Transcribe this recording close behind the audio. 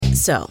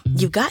So,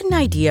 you've got an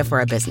idea for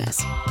a business.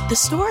 The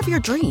store of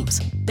your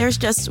dreams. There's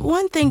just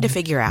one thing to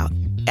figure out.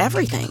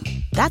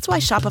 Everything. That's why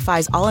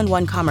Shopify's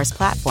all-in-one commerce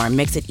platform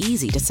makes it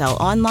easy to sell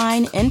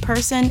online, in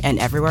person, and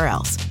everywhere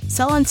else.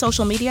 Sell on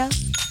social media,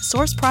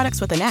 source products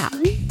with an app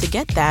to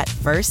get that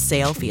first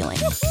sale feeling.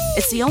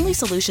 It's the only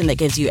solution that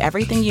gives you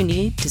everything you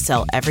need to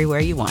sell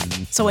everywhere you want.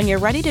 So when you're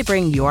ready to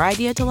bring your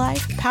idea to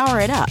life, power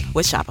it up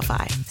with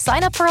Shopify.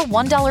 Sign up for a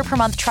 $1 per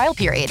month trial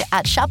period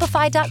at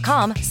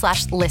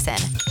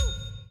shopify.com/listen.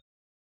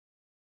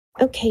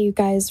 Okay, you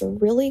guys,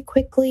 really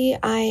quickly,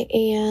 I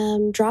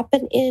am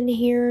dropping in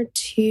here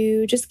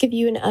to just give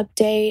you an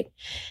update.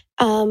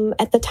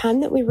 At the time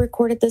that we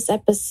recorded this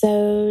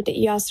episode,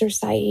 Yasser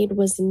Saeed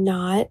was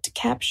not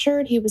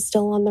captured. He was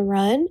still on the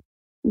run.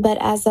 But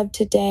as of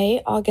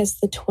today,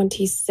 August the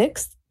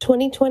 26th,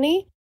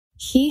 2020,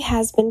 he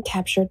has been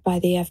captured by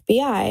the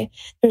FBI.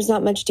 There's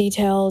not much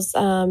details,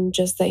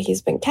 just that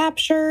he's been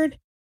captured.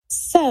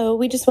 So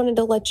we just wanted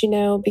to let you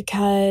know,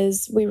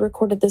 because we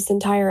recorded this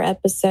entire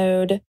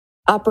episode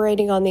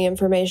operating on the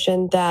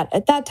information that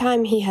at that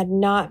time he had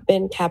not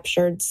been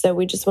captured. So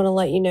we just want to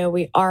let you know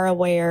we are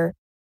aware,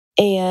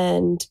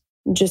 and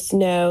just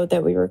know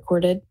that we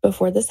recorded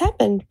before this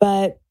happened.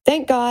 But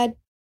thank God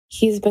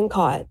he's been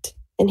caught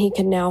and he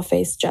can now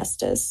face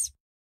justice.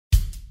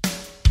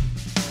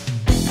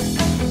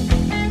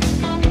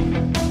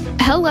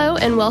 Hello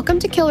and welcome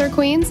to Killer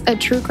Queens, a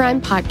true crime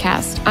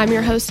podcast. I'm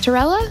your host,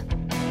 Torella.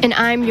 And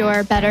I'm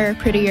your better,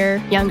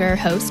 prettier, younger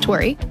host,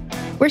 Tori.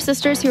 We're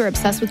sisters who are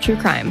obsessed with true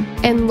crime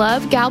And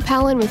love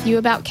gal-palin with you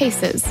about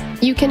cases.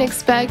 You can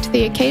expect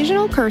the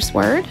occasional curse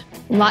word,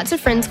 lots of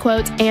Friends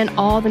quotes, and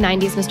all the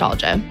 90s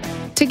nostalgia.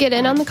 To get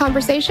in on the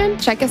conversation,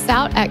 check us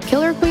out at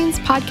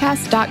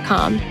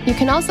killerqueenspodcast.com. You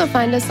can also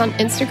find us on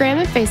Instagram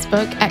and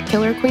Facebook at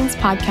Killer Queens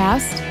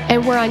Podcast,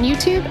 and we're on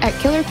YouTube at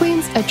Killer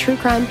Queens, a true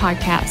crime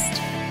podcast.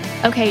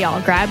 Okay,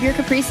 y'all, grab your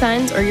Capri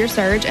Suns or your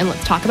Surge and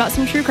let's talk about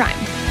some true crime.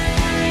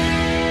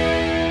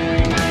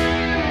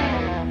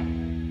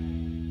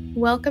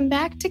 Welcome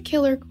back to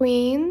Killer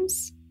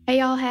Queens. Hey,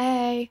 y'all,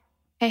 hey.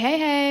 Hey, hey,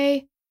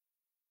 hey.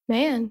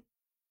 Man,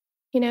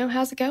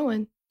 how's it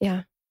going?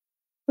 Yeah.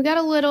 We got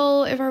a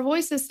little, if our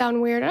voices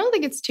sound weird, I don't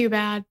think it's too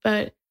bad,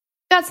 but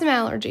got some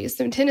allergies,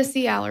 some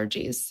Tennessee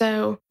allergies.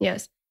 So,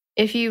 yes,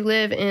 if you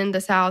live in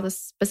the South,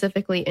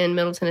 specifically in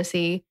Middle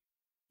Tennessee,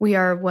 we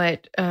are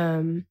what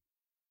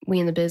we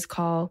in the biz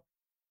call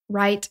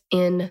right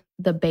in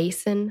the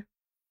basin.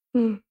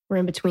 We're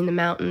in between the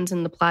mountains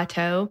and the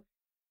plateau.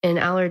 And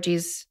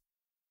allergies,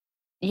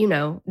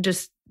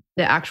 just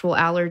the actual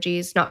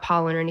allergies, not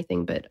pollen or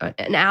anything, but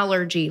an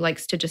allergy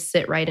likes to just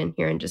sit right in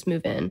here and just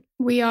move in.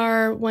 We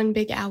are one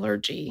big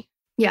allergy.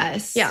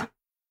 Yes. Yeah.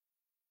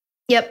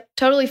 Yep.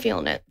 Totally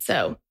feeling it.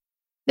 So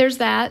there's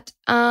that.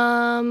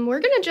 We're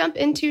going to jump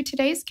into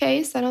today's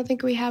case. I don't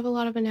think we have a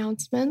lot of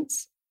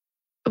announcements.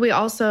 We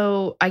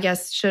also, I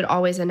guess, should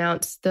always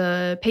announce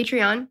the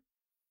Patreon.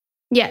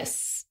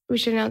 Yes, we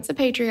should announce the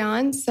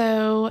Patreon.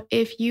 So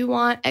if you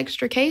want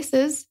extra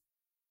cases,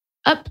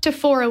 up to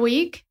 4 a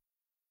week,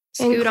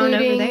 scoot on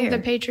over there. The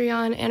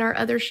Patreon and our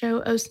other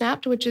show, Oh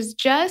Snapped, which is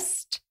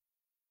just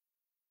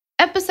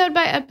episode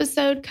by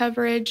episode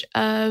coverage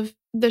of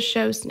the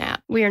show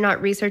Snap. We are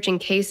not researching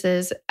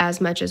cases as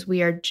much as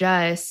we are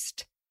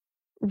just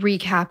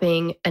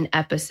recapping an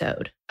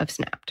episode of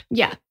Snapped.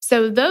 Yeah.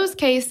 So those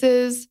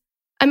cases,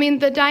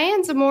 the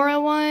Diane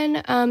Zamora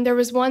one, there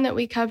was one that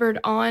we covered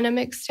on a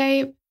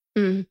mixtape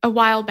a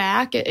while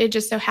back. It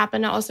just so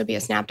happened to also be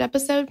a Snapped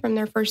episode from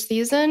their first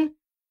season.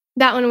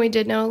 That one we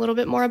did know a little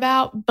bit more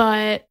about,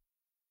 but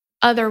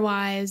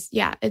otherwise,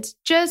 yeah, it's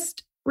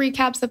just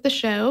recaps of the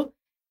show.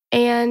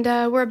 And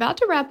we're about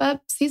to wrap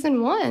up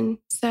season 1.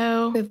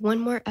 So we have one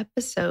more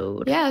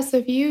episode. Yeah, so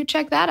if you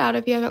check that out,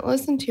 if you haven't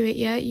listened to it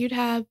yet, you'd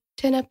have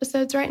 10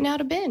 episodes right now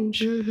to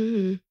binge.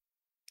 Mm-hmm.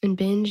 And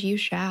binge you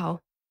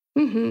shall.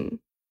 Mm-hmm.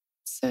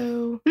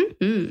 So,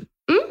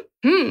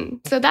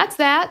 so that's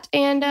that.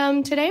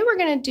 And today we're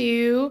going to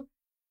do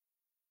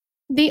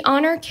the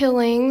honor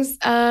killings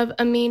of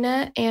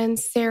Amina and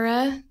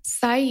Sarah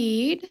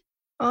Saeed.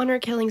 Honor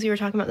killings, we were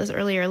talking about this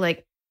earlier.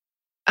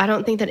 I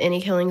don't think that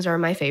any killings are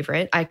my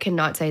favorite. I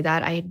cannot say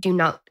that. I do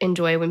not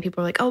enjoy when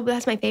people are like, oh,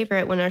 that's my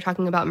favorite when they're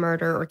talking about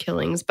murder or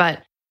killings.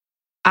 But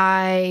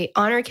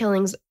honor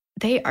killings,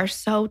 they are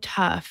so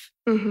tough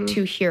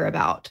to hear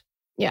about.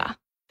 Yeah,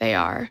 they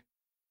are.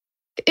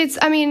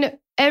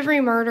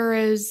 Every murder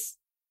is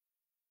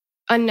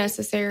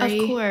unnecessary.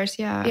 Of course,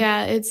 yeah.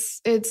 Yeah,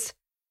 it's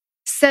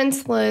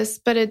senseless,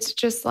 but it's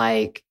just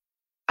I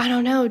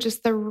don't know,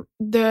 just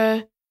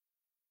the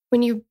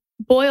when you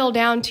boil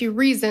down to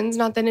reasons,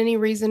 not that any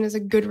reason is a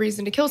good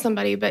reason to kill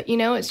somebody, but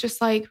it's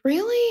just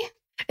really?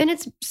 And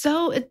it's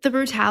the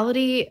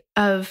brutality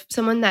of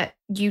someone that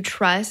you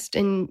trust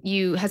and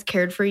has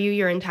cared for you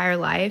your entire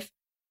life.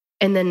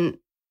 And then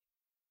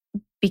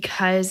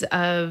because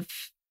of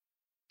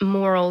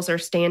morals or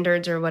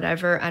standards or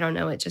whatever, I don't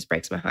know, it just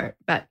breaks my heart.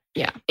 But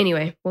yeah,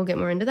 anyway, we'll get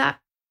more into that.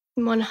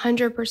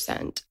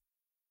 100%.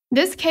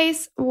 This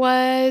case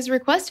was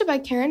requested by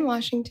Karen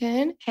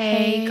Washington.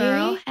 Hey,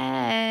 girl. Hey.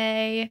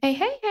 Hey.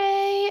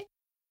 Hey.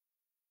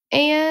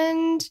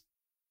 And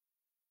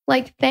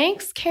like,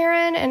 thanks,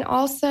 Karen. And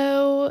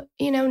also,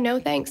 no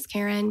thanks,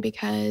 Karen,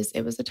 because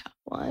it was a tough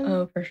one.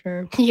 Oh, for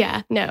sure.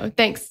 Yeah, no,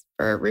 thanks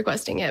for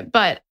requesting it.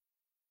 But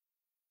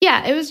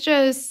yeah, it was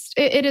just,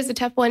 it is a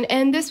tough one.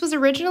 And this was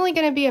originally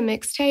going to be a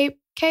mixtape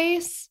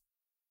case.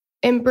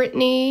 And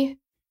Brittany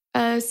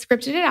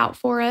scripted it out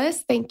for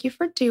us. Thank you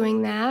for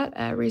doing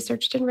that.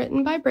 Researched and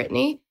written by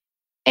Brittany.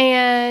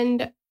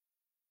 And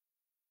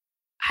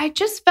I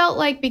just felt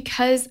like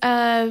because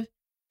of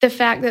the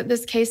fact that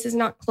this case is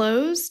not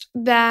closed,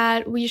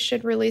 that we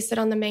should release it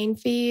on the main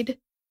feed,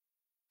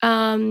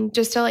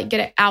 just to like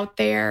get it out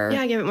there.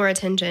 Yeah, give it more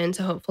attention.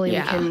 So hopefully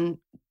we can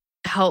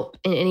help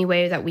in any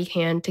way that we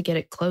can to get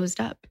it closed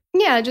up.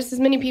 Yeah, just as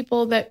many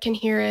people that can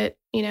hear it,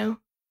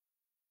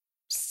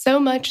 so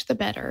much the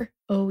better.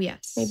 Oh,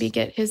 yes. Maybe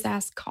get his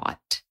ass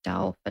caught.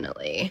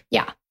 Definitely.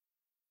 Yeah.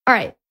 All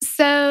right.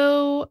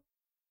 So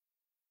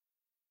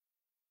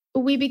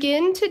we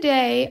begin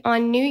today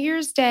on New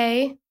Year's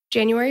Day,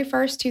 January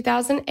 1st,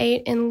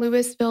 2008 in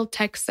Lewisville,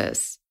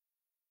 Texas.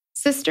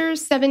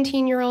 Sisters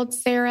 17-year-old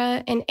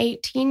Sarah and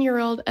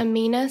 18-year-old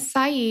Amina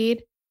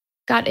Saeed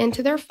got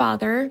into their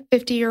father,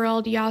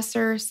 50-year-old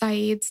Yasser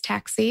Saeed's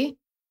taxi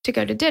to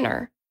go to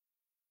dinner.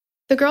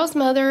 The girl's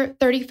mother,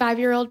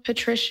 35-year-old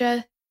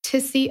Patricia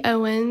Tissy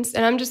Owens,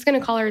 and I'm just going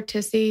to call her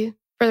Tissy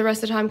for the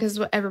rest of the time because it's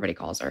what everybody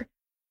calls her,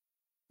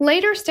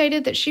 later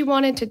stated that she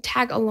wanted to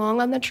tag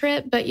along on the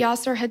trip, but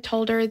Yasser had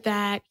told her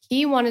that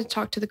he wanted to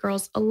talk to the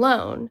girls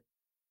alone.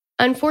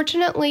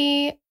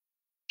 Unfortunately,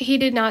 he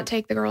did not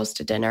take the girls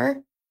to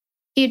dinner.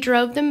 He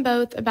drove them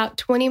both about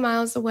 20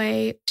 miles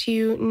away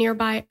to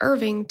nearby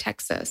Irving,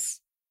 Texas.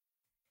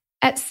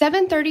 At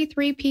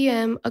 7:33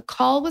 p.m., a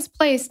call was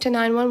placed to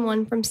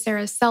 911 from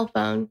Sarah's cell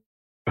phone.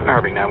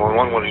 Irving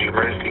 911, what is your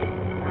emergency?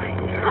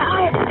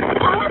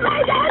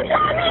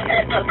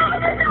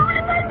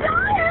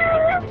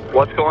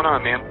 What's going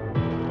on, ma'am?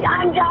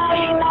 I'm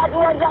dying. That's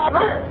what's up.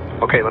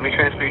 Okay, let me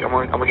transfer you. I'm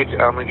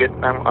gonna get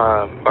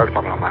fire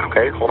department online.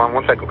 Okay, hold on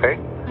 1 sec. Okay.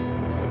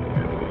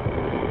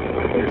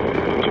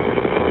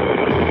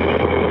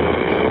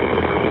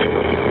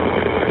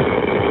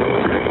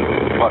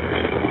 What?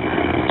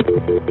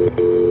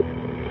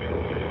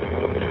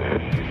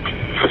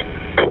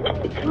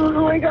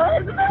 Oh my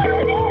God!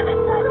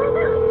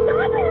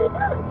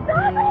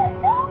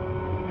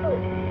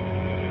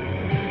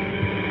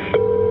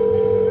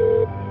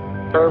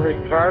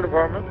 Irving Fire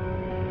Department.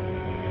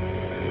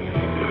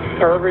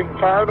 Irving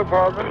Fire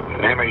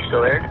Department. Ma'am, are you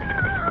still there?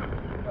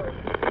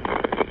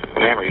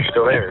 Ma'am, are you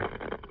still there?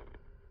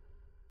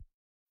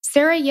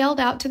 Sarah yelled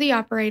out to the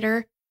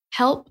operator,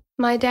 "Help,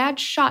 my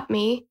dad shot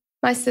me,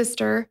 my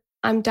sister,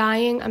 I'm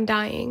dying, I'm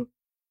dying."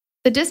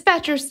 The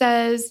dispatcher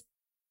says,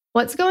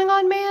 "What's going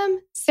on, ma'am?"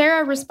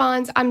 Sarah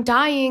responds, "I'm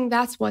dying,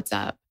 that's what's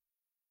up."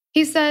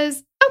 He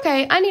says,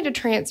 "Okay, I need to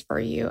transfer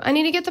you. I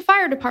need to get the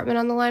fire department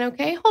on the line,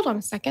 okay? Hold on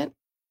a second."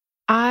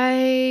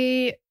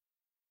 I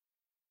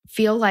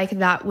feel like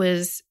that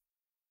was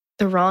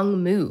the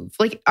wrong move.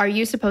 Like, are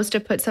you supposed to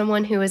put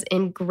someone who is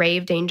in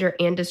grave danger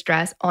and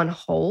distress on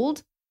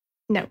hold?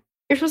 No.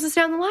 You're supposed to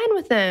stay on the line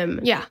with them.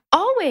 Yeah.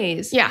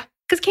 Always. Yeah.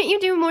 Because can't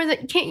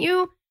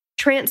you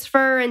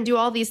transfer and do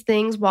all these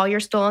things while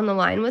you're still on the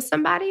line with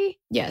somebody?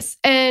 Yes.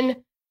 And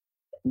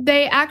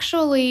they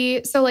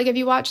actually, so like if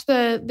you watch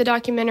the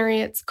documentary,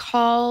 it's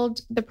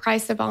called The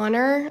Price of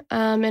Honor,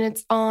 and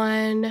it's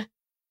on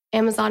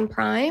Amazon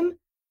Prime.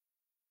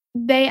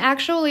 They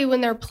actually,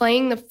 when they're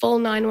playing the full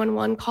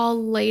 911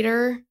 call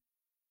later,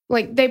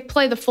 like they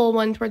play the full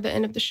one toward the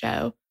end of the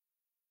show,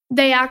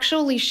 they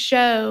actually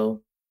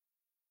show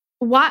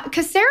why,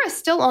 because Sarah's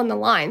still on the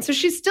line. So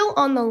she's still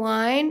on the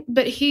line,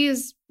 but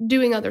he's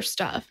doing other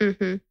stuff.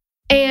 Mm-hmm.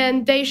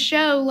 And they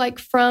show like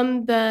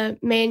from the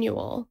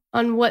manual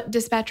on what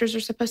dispatchers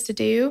are supposed to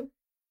do,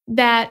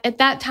 that at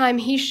that time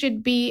he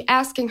should be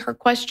asking her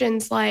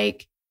questions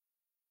like,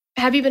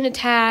 have you been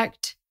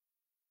attacked?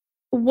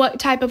 What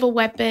type of a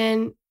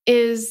weapon?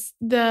 Is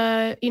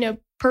the,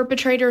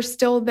 perpetrator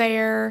still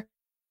there?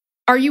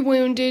 Are you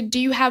wounded? Do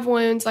you have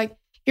wounds? Like,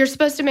 you're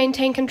supposed to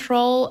maintain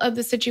control of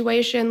the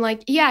situation.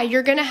 Like, yeah,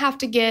 you're going to have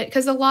to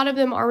because a lot of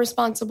them are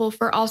responsible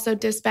for also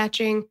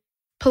dispatching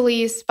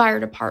police, fire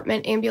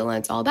department,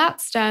 ambulance, all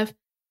that stuff.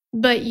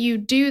 But you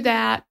do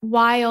that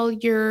while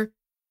you're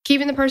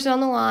keeping the person on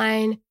the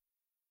line,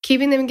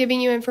 keeping them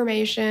giving you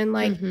information,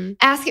 like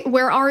asking,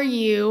 where are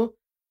you?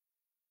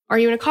 Are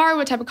you in a car?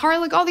 What type of car?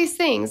 Like all these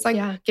things. Like,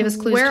 yeah, give us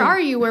clues. Where are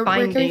you? Where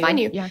can we find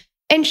you? Yeah.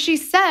 And she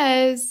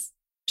says,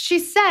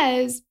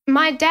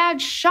 my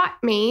dad shot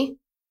me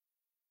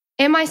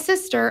and my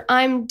sister,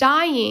 I'm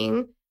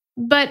dying.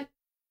 But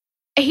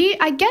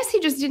I guess he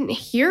just didn't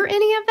hear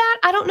any of that.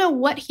 I don't know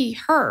what he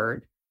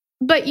heard,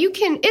 but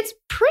it's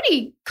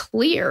pretty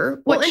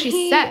clear what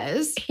she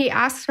says. He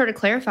asks her to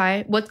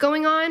clarify what's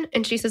going on.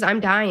 And she says,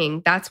 I'm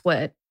dying. That's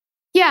what.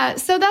 Yeah.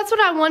 So that's what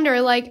I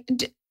wonder. Like,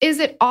 is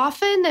it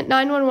often that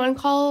 911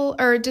 call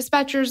or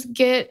dispatchers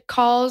get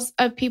calls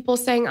of people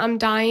saying I'm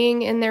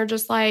dying and they're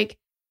just like,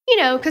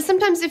 because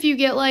sometimes if you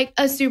get like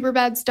a super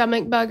bad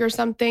stomach bug or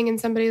something and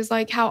somebody's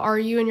like, how are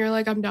you? And you're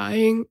like, I'm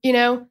dying,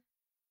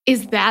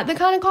 is that the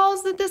kind of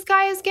calls that this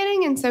guy is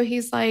getting? And so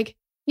he's like,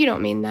 you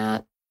don't mean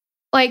that.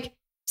 Like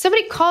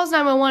somebody calls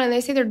 911 and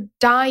they say they're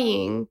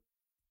dying.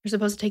 You're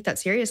supposed to take that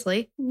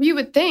seriously. You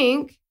would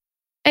think.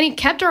 And he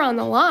kept her on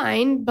the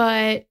line,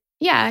 but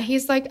yeah,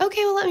 he's like,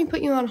 okay, well, let me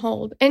put you on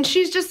hold. And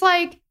she's just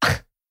like,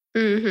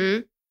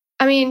 mm-hmm.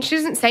 I mean, she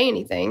doesn't say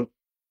anything.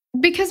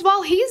 Because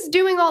while he's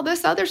doing all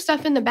this other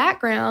stuff in the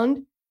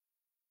background,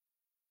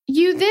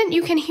 you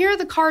can hear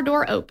the car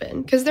door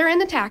open because they're in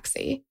the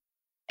taxi.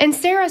 And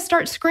Sarah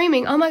starts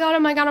screaming, oh my God, oh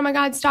my God, oh my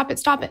God, stop it,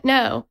 stop it.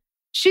 No,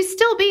 she's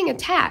still being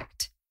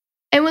attacked.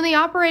 And when the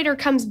operator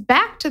comes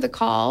back to the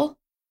call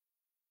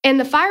and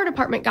the fire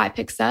department guy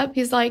picks up,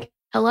 he's like,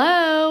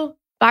 hello,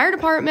 fire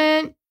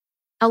department.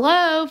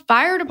 Hello,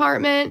 fire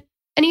department.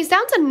 And he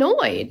sounds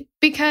annoyed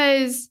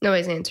because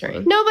nobody's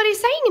answering. Nobody's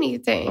saying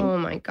anything. Oh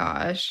my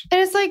gosh. And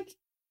it's like,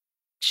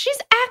 she's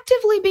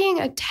actively being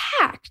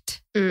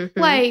attacked. Mm-hmm.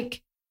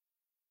 Like,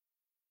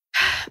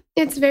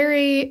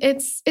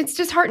 it's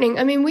disheartening.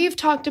 I mean, we've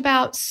talked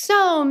about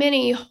so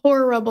many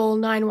horrible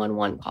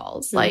 911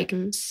 calls, mm-hmm. like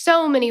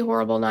so many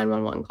horrible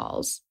 911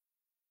 calls.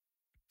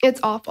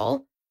 It's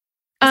awful.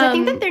 I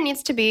think that there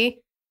needs to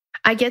be,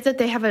 I get that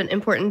they have an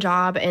important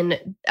job and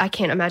I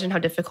can't imagine how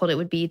difficult it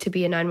would be to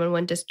be a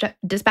 911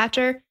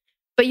 dispatcher,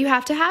 but you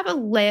have to have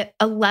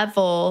a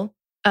level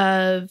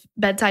of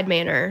bedside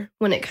manner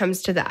when it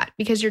comes to that,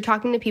 because you're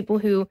talking to people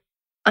who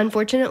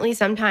unfortunately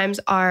sometimes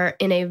are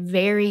in a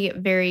very,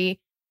 very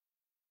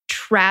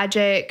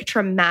tragic,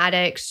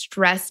 traumatic,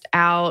 stressed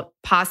out,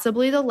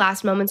 possibly the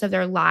last moments of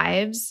their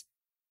lives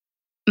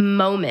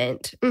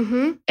moment.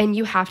 Mm-hmm. And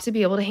you have to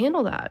be able to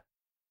handle that.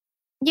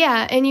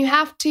 Yeah. And you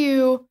have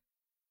to,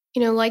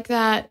 like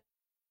that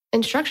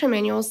instruction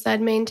manual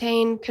said,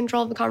 maintain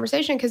control of the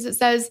conversation, because it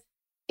says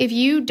if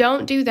you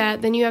don't do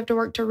that, then you have to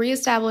work to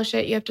reestablish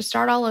it. You have to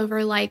start all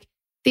over. Like,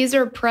 these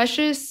are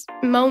precious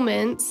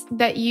moments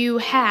that you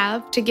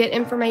have to get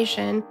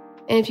information.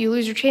 And if you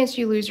lose your chance,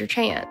 you lose your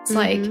chance.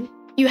 Mm-hmm. Like,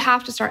 you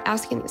have to start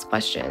asking these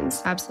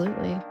questions.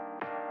 Absolutely.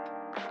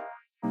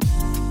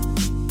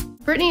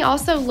 Brittany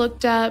also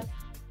looked up,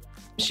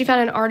 she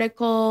found an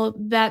article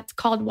that's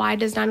called Why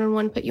Does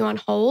 911 Put You on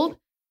Hold?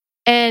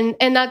 And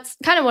that's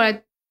kind of what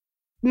I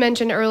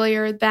mentioned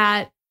earlier,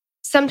 that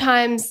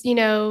sometimes,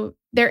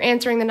 they're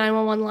answering the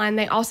 911 line.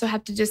 They also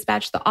have to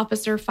dispatch the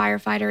officer,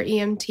 firefighter,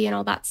 EMT, and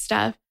all that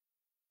stuff.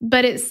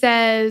 But it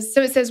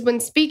says when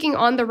speaking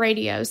on the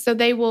radio, so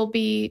they will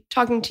be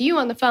talking to you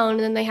on the phone and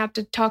then they have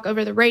to talk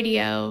over the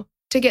radio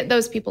to get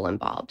those people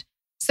involved.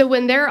 So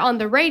when they're on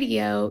the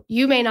radio,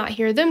 you may not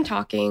hear them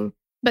talking,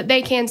 but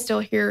they can still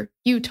hear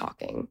you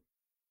talking,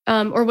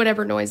 or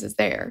whatever noise is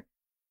there.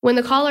 When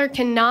the caller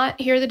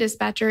cannot hear the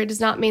dispatcher, it does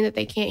not mean that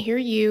they can't hear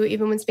you.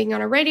 Even when speaking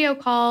on a radio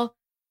call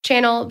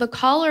channel, the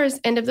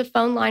caller's end of the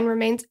phone line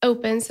remains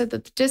open so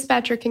that the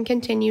dispatcher can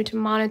continue to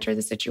monitor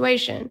the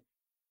situation.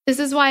 This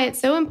is why it's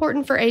so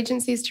important for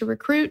agencies to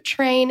recruit,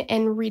 train,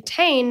 and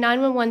retain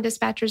 911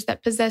 dispatchers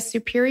that possess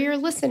superior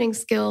listening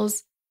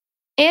skills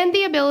and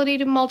the ability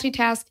to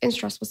multitask in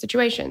stressful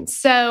situations.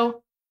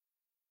 So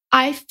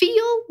I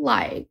feel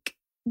like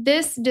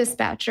this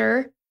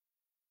dispatcher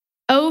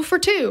 0 for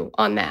 2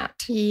 on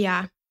that.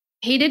 Yeah.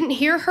 He didn't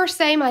hear her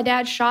say, my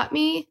dad shot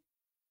me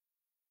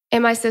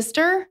and my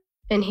sister.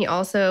 And he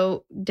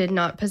also did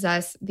not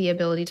possess the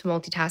ability to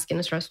multitask in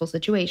a stressful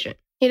situation.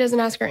 He doesn't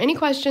ask her any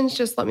questions.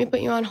 Just let me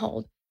put you on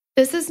hold.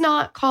 This is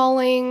not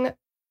calling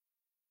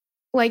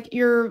like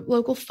your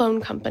local phone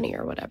company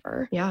or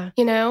whatever. Yeah.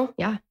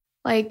 Yeah.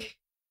 Like,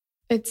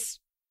 it's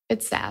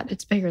sad.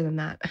 It's bigger than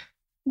that.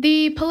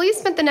 The police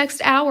spent the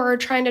next hour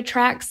trying to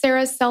track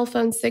Sarah's cell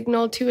phone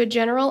signal to a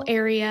general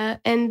area,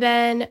 and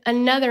then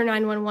another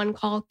 911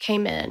 call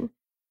came in.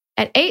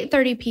 At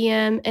 8:30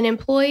 p.m., an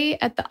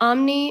employee at the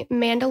Omni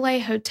Mandalay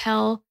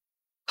Hotel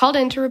called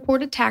in to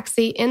report a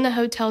taxi in the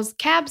hotel's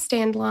cab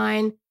stand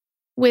line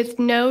with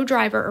no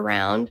driver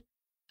around,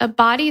 a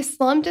body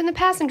slumped in the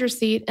passenger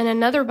seat, and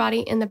another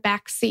body in the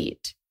back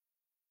seat.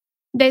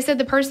 They said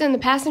the person in the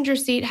passenger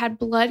seat had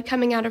blood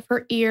coming out of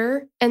her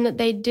ear and that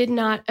they did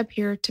not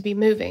appear to be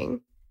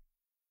moving.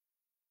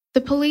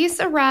 The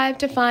police arrived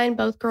to find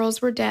both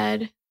girls were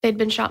dead. They'd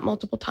been shot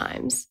multiple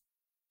times.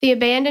 The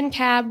abandoned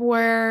cab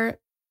where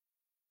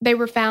they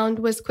were found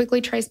was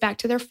quickly traced back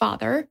to their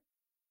father.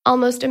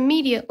 Almost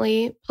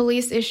immediately,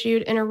 police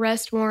issued an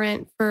arrest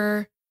warrant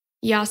for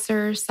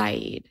Yasser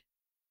Saeed.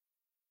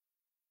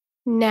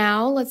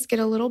 Now, let's get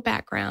a little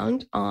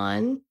background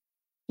on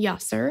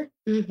Yasser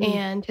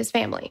and his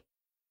family.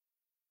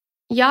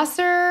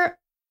 Yasser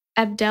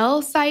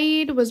Abdel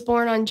Saeed was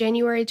born on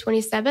January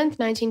 27th,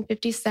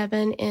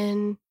 1957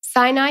 in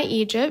Sinai,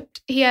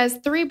 Egypt. He has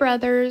 3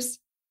 brothers,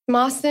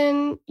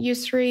 Mohsen,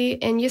 Yusri,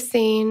 and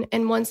Yassine,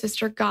 and 1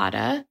 sister,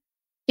 Gada.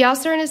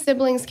 Yasser and his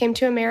siblings came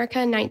to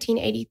America in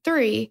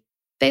 1983.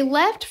 They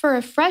left for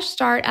a fresh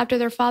start after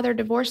their father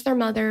divorced their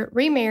mother,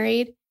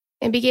 remarried,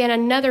 and began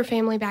another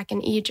family back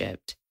in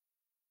Egypt.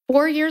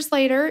 4 years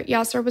later,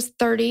 Yasser was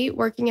 30,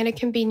 working at a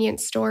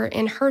convenience store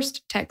in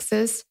Hurst,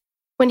 Texas,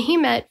 when he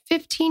met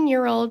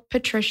 15-year-old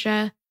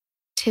Patricia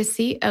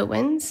Tissy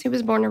Owens, who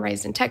was born and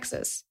raised in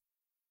Texas.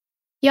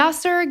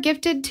 Yasser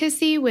gifted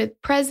Tissy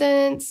with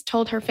presents,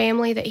 told her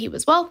family that he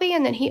was wealthy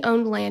and that he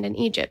owned land in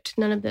Egypt.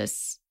 None of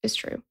this is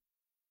true,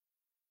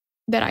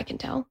 that I can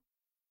tell.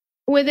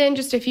 Within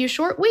just a few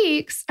short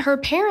weeks, her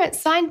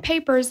parents signed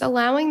papers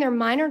allowing their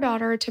minor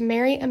daughter to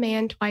marry a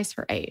man twice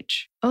her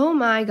age. Oh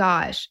my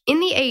gosh. In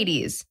the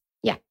 80s.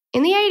 Yeah.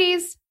 In the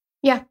 80s.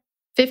 Yeah.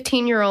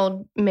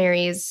 15-year-old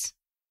marries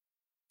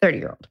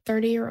 30-year-old.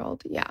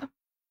 30-year-old. Yeah.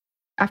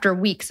 After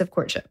weeks of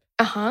courtship.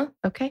 Uh-huh.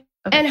 Okay.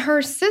 And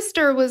her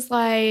sister was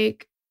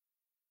like,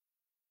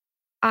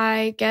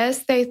 I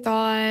guess they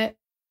thought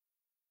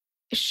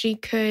she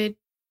could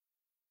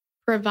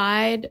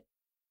provide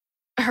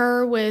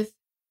her with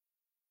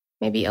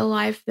maybe a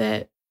life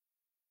that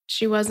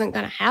she wasn't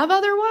going to have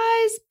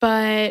otherwise,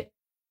 but,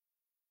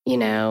 you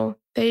know,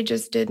 they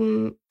just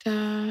didn't.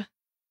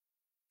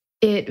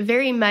 It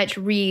very much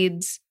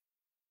reads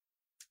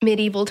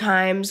medieval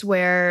times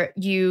where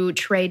you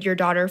trade your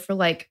daughter for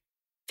like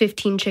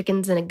 15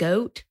 chickens and a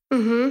goat.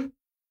 Mm-hmm.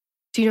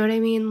 Do you know what I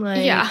mean?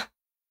 Like, yeah.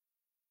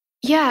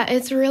 Yeah,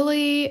 it's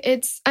really,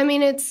 and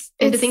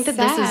to think that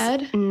sad.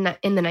 This is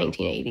in the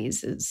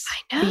 1980s is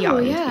I know,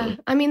 beyond yeah. me.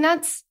 I mean,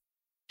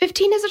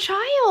 15 is a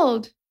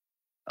child.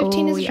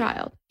 15 is a yeah.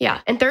 child.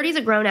 Yeah. And 30 is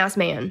a grown-ass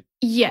man.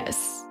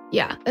 Yes.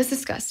 Yeah, that's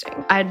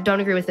disgusting. I don't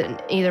agree with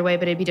it either way,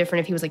 but it'd be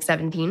different if he was like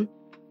 17.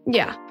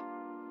 Yeah.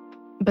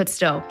 But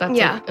still, that's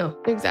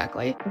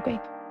exactly. Okay.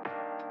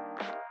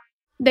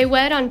 They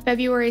wed on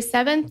February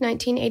 7th,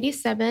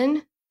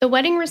 1987. The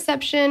wedding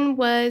reception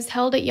was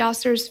held at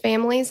Yasser's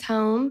family's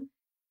home,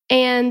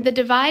 and the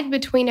divide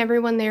between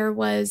everyone there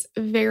was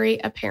very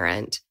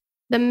apparent.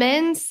 The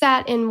men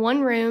sat in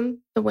one room,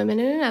 the women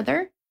in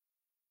another.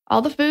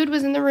 All the food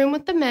was in the room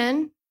with the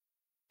men,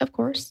 of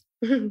course.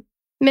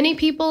 Many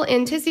people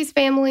in Tissy's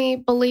family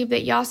believe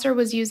that Yasser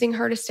was using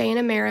her to stay in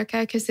America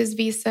because his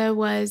visa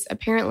was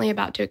apparently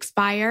about to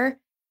expire.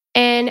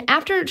 And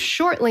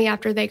shortly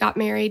after they got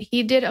married,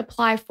 he did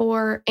apply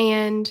for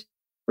and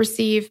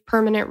receive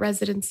permanent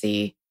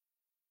residency.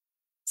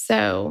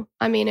 So,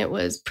 I mean, it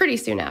was pretty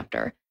soon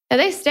after. Now,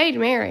 they stayed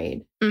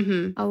married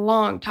a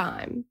long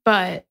time,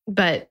 but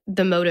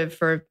the motive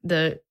for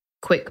the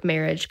quick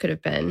marriage could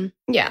have been.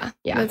 Yeah,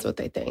 that's what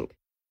they think.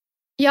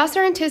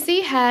 Yasser and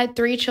Tissy had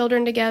 3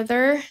 children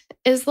together.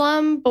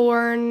 Islam,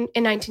 born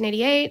in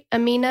 1988,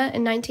 Amina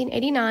in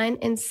 1989,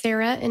 and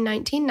Sarah in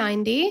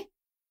 1990.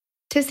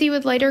 Tissy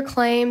would later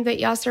claim that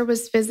Yasser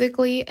was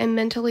physically and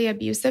mentally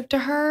abusive to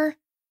her,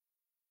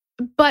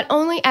 but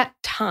only at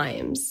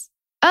times.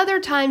 Other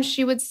times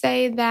she would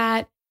say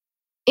that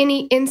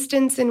any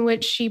instance in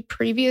which she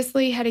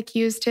previously had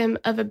accused him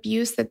of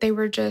abuse, that they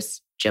were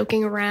just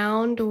joking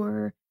around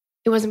or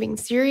he wasn't being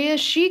serious,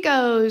 she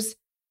goes,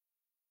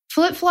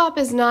 flip-flop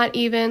is not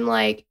even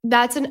like,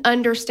 that's an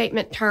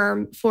understatement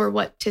term for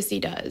what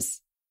Tissy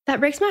does. That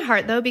breaks my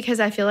heart, though,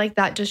 because I feel like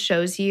that just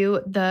shows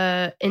you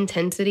the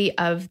intensity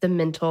of the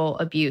mental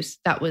abuse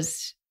that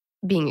was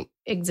being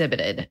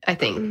exhibited, I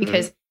think,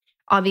 because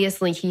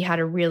obviously he had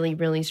a really,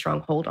 really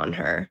strong hold on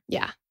her.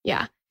 Yeah.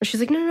 She's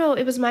like, no,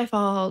 it was my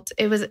fault.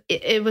 It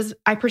was,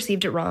 I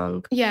perceived it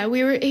wrong. Yeah,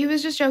 he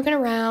was just joking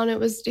around. He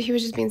was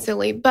just being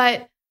silly.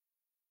 But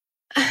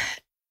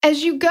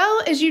as you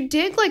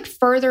dig like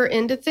further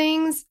into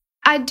things,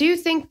 I do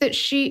think that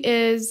she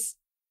is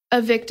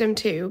a victim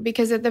too,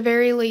 because at the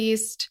very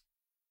least,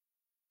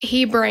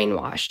 he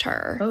brainwashed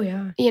her. Oh,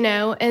 yeah. You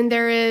know, and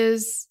there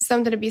is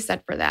something to be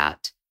said for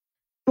that.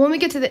 When we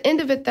get to the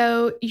end of it,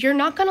 though, you're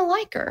not going to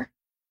like her.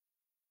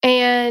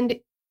 And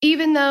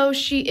even though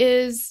she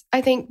is,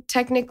 I think,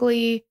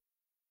 technically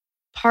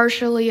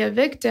partially a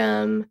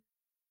victim,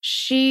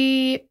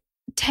 she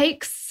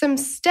takes some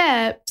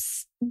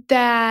steps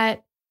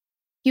that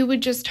you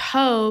would just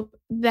hope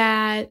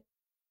that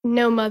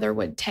no mother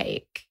would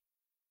take,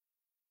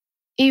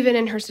 even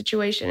in her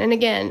situation. And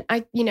again,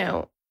 I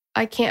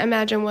can't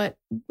imagine what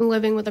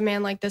living with a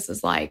man like this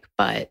is like,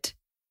 but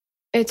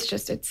it's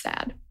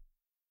sad.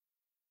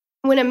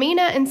 When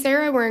Amina and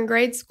Sarah were in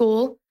grade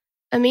school,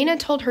 Amina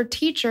told her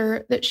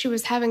teacher that she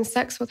was having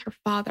sex with her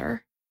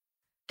father.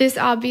 This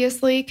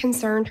obviously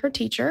concerned her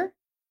teacher.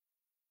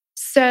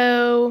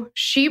 So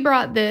she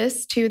brought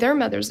this to their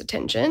mother's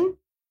attention.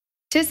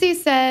 Tissy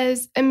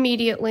says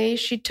immediately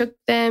she took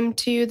them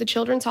to the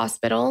children's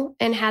hospital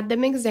and had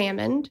them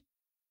examined.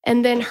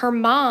 And then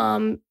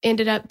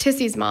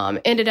Tissy's mom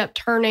ended up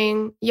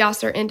turning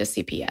Yasser into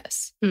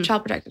CPS,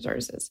 Child Protective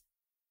Services.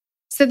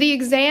 So the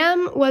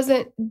exam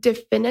wasn't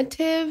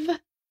definitive,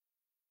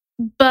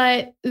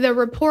 but the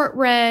report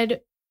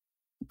read,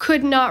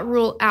 could not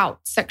rule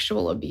out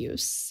sexual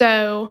abuse.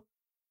 So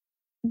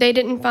they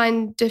didn't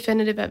find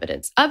definitive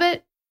evidence of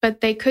it,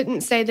 but they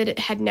couldn't say that it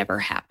had never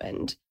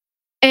happened.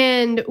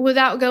 And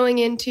without going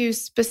into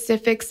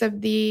specifics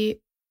of the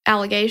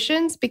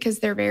allegations, because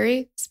they're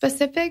very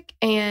specific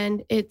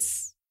and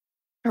it's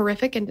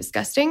horrific and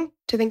disgusting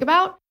to think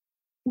about,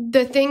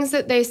 the things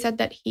that they said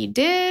that he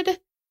did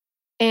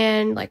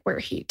and like where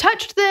he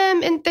touched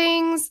them and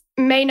things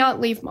may not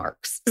leave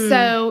marks.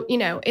 So,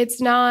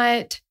 it's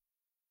not,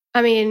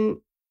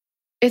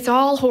 it's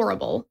all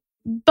horrible,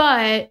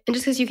 but. And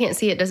just because you can't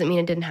see it doesn't mean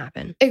it didn't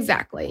happen.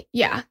 Exactly.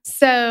 Yeah.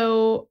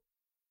 So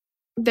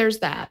there's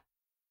that.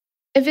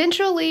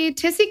 Eventually,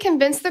 Tissy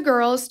convinced the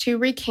girls to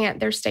recant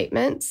their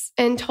statements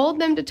and told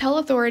them to tell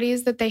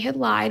authorities that they had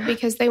lied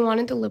because they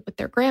wanted to live with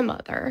their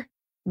grandmother.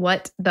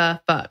 What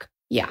the fuck?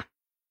 Yeah.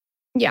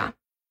 Yeah.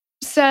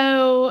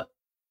 So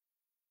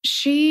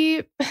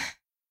she's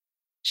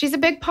a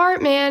big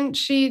part, man.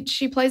 She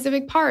plays a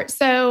big part.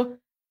 So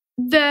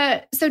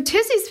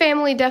Tissy's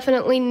family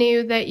definitely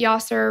knew that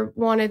Yasser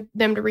wanted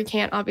them to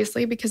recant,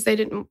 obviously, because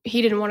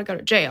he didn't want to go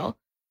to jail.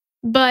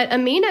 But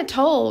Amina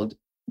told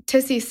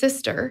Tissy's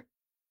sister,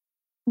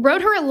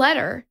 wrote her a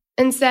letter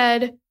and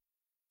said,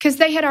 because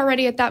they had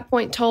already at that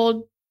point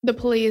told the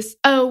police,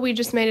 oh, we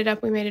just made it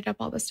up. We made it up,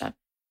 all this stuff.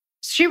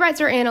 She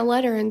writes her aunt a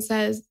letter and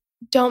says,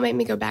 don't make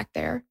me go back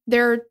there.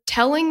 They're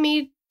telling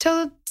me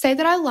to say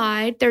that I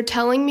lied. They're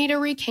telling me to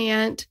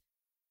recant.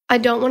 I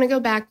don't want to go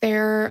back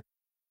there.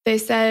 They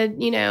said,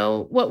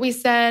 what we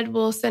said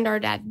will send our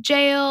dad to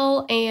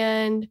jail.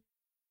 And,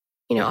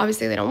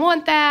 obviously they don't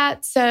want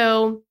that.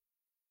 So,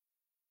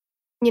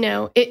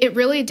 it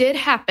really did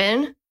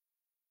happen.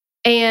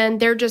 And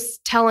they're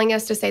just telling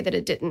us to say that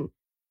it didn't.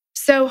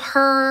 So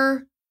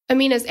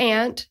Amina's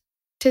aunt,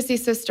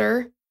 Tissy's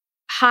sister,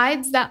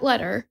 hides that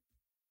letter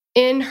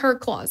in her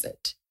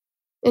closet.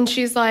 And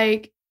she's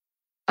like,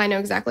 I know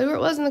exactly where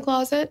it was in the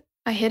closet.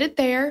 I hid it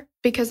there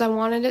because I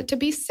wanted it to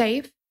be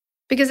safe.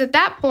 Because at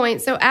that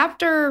point, so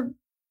after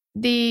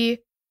the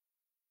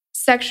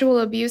sexual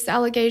abuse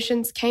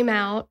allegations came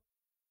out,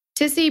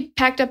 Tissy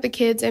packed up the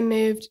kids and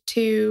moved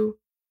to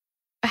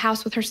a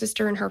house with her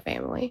sister and her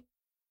family.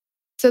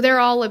 So they're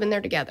all living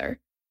there together.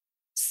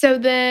 So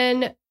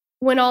then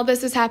when all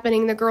this is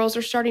happening, the girls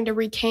are starting to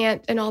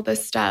recant and all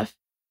this stuff.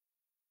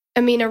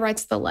 Amina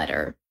writes the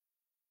letter.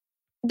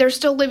 They're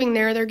still living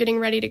there. They're getting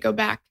ready to go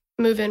back,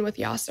 move in with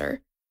Yasser.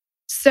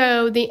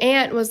 So the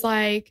aunt was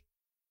like,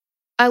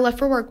 I left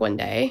for work one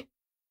day.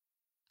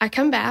 I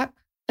come back.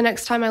 The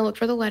next time I look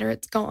for the letter,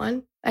 it's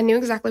gone. I knew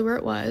exactly where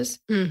it was.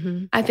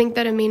 Mm-hmm. I think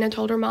that Amina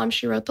told her mom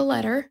she wrote the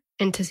letter.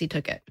 And Tissy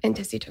took it.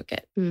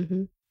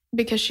 Mm-hmm.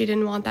 Because she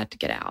didn't want that to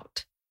get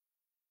out.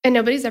 And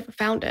nobody's ever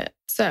found it.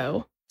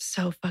 So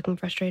fucking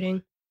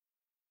frustrating.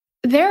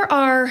 There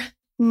are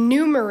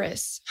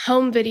numerous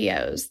home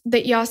videos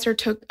that Yasser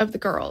took of the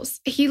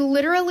girls. He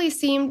literally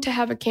seemed to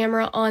have a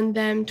camera on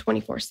them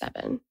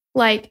 24/7.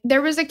 Like,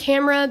 there was a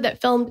camera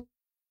that filmed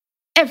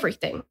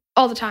everything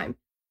all the time.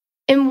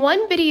 In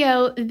one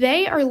video,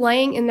 they are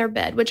laying in their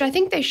bed, which I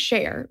think they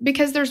share,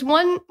 because there's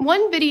one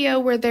video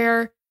where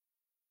they're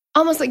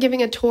almost like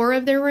giving a tour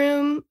of their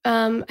room.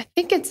 I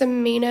think it's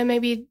Amina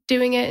maybe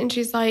doing it, and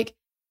she's like,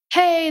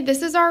 hey,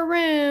 this is our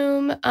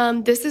room.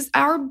 This is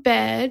our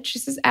bed. She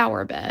says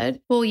our bed.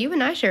 Well, you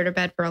and I shared a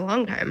bed for a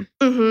long time.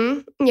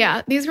 Mm-hmm.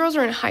 Yeah. These girls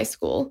are in high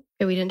school.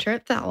 Yeah, we didn't share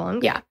it that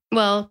long. Yeah.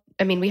 Well,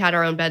 we had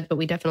our own beds, but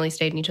we definitely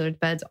stayed in each other's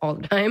beds all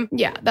the time.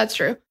 Yeah, that's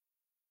true.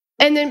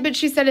 And then, but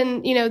she said,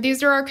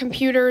 these are our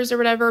computers or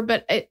whatever,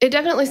 but it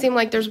definitely seemed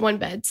like there's one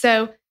bed.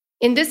 So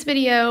in this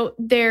video,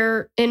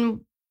 they're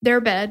in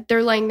their bed.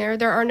 They're laying there.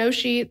 There are no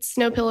sheets,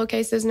 no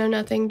pillowcases, no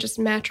nothing, just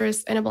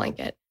mattress and a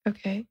blanket.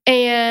 Okay.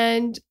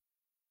 And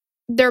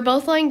they're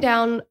both laying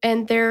down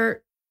and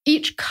they're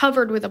each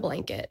covered with a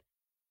blanket.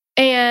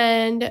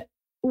 And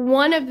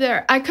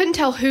I couldn't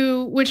tell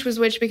which was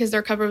which because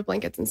they're covered with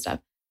blankets and stuff.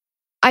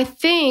 I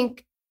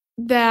think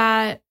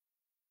that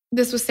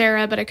this was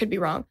Sarah, but I could be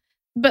wrong.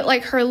 But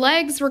like her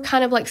legs were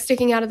kind of like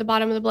sticking out of the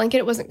bottom of the blanket.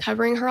 It wasn't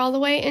covering her all the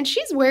way. And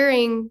she's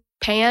wearing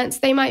pants.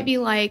 They might be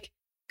like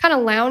kind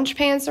of lounge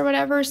pants or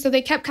whatever. So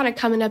they kept kind of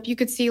coming up. You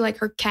could see like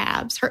her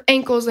calves, her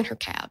ankles and her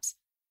calves.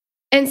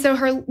 And so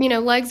her,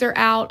 legs are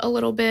out a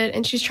little bit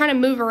and she's trying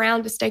to move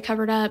around to stay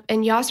covered up.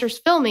 And Yasser's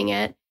filming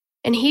it.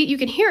 And you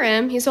can hear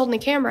him. He's holding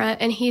the camera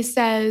and he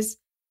says,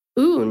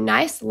 ooh,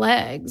 nice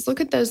legs.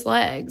 Look at those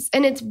legs.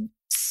 And it's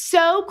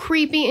so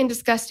creepy and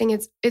disgusting.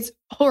 It's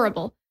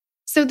horrible.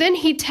 So then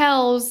he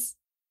tells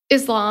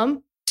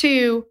Islam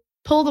to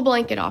pull the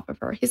blanket off of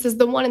her. He says,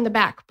 the one in the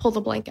back, pull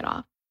the blanket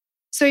off.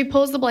 So he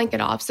pulls the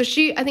blanket off. So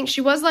I think she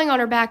was laying on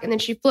her back and then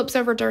she flips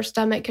over to her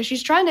stomach because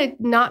she's trying to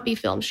not be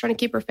filmed. She's trying to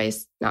keep her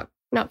face not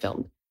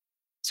filmed.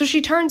 So she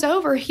turns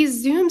over. He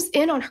zooms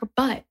in on her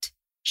butt.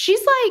 She's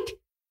like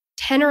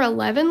 10 or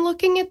 11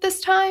 looking at this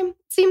time,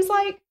 seems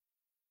like.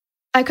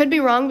 I could be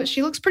wrong, but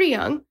she looks pretty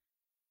young.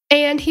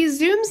 And he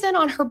zooms in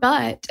on her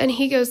butt and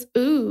he goes,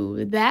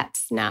 ooh,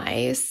 that's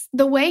nice.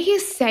 The way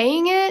he's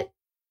saying it,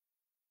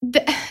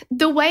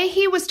 the way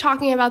he was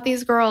talking about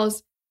these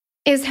girls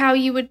is how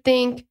you would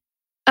think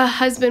a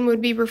husband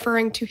would be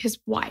referring to his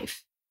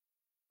wife.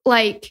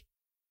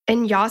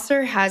 And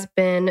Yasser has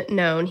been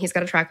known, he's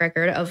got a track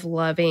record of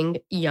loving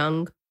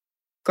young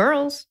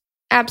girls.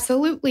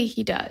 Absolutely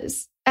he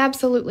does.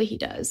 Absolutely he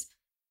does.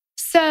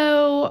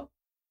 So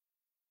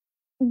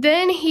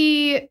then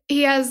he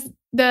has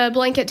the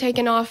blanket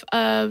taken off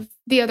of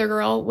the other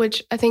girl,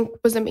 which I think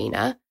was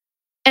Amina.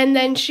 And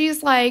then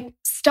she's like,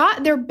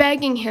 stop. They're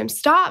begging him,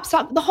 stop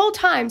the whole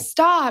time.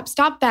 Stop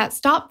that.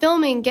 Stop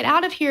filming. Get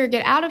out of here.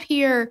 Get out of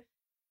here.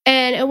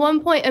 And at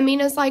one point,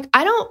 Amina's like,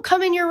 I don't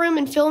come in your room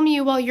and film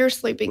you while you're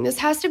sleeping. This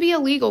has to be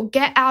illegal.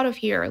 Get out of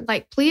here.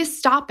 Like, please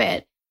stop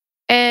it.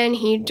 And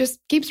he just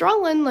keeps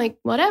rolling, like,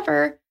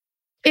 whatever.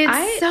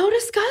 It's so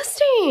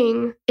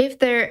disgusting.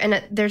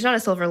 There's not a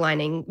silver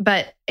lining,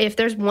 but if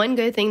there's one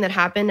good thing that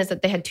happened is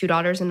that they had 2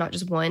 daughters and not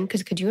just one.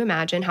 Because could you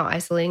imagine how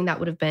isolating that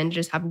would have been to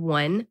just have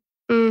one?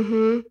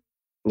 Mm-hmm.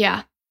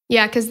 Yeah.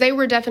 Yeah, because they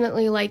were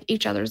definitely like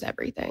each other's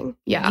everything.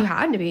 Yeah. You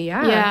had to be,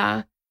 yeah.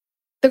 Yeah.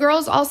 The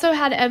girls also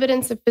had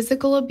evidence of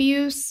physical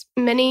abuse.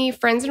 Many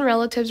friends and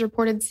relatives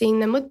reported seeing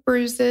them with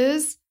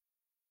bruises.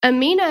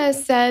 Amina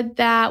said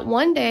that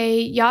one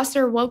day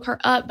Yasser woke her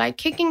up by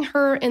kicking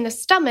her in the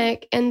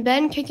stomach and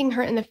then kicking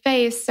her in the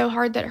face so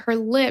hard that her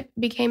lip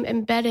became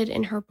embedded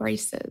in her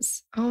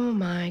braces. Oh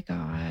my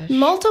gosh.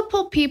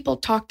 Multiple people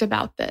talked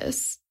about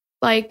this.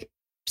 Like,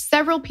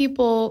 several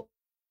people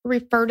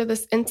refer to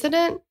this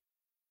incident,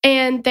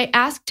 and they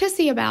asked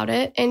Tissy about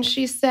it, and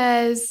she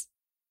says,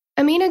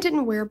 Amina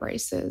didn't wear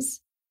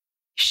braces.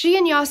 She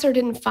and Yasser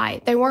didn't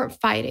fight. They weren't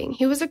fighting.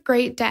 He was a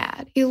great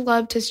dad. He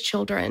loved his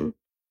children.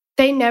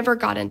 They never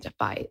got into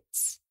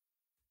fights.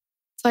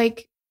 It's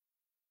like,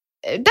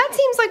 that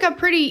seems like a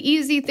pretty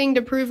easy thing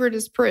to prove or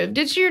disprove.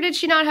 Did she or did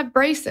she not have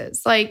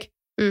braces? Like,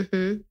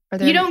 you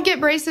don't get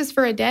braces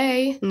for a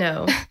day.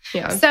 No.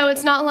 Yeah. So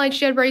it's not like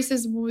she had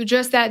braces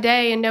just that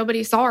day and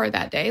nobody saw her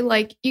that day.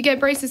 Like, you get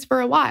braces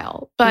for a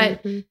while.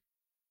 But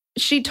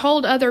she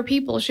told other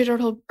people. She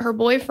told her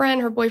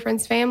boyfriend, her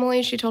boyfriend's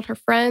family. She told her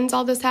friends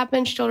all this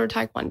happened. She told her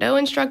Taekwondo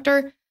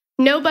instructor.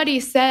 Nobody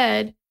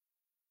said,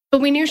 but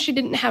we knew she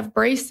didn't have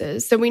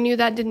braces. So we knew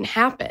that didn't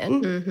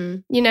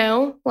happen. You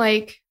know,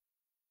 like,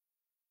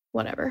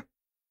 whatever.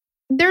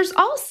 There's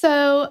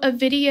also a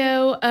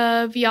video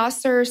of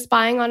Yasser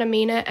spying on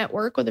Amina at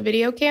work with a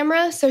video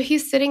camera. So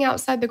he's sitting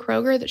outside the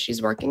Kroger that she's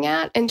working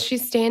at, and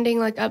she's standing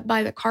like up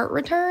by the cart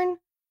return.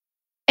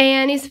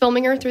 And he's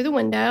filming her through the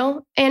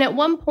window. And at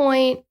one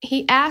point,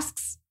 he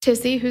asks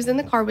Tissy, who's in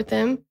the car with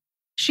him,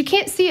 she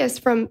can't see us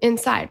from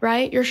inside,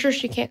 right? You're sure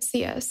she can't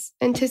see us?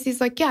 And Tissy's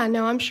like, yeah,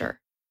 no, I'm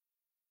sure.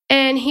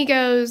 And he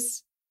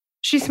goes,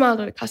 she smiled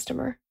at a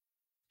customer.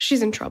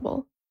 She's in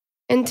trouble.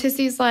 And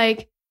Tissy's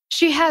like,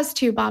 she has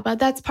to, Baba.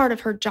 That's part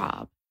of her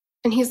job.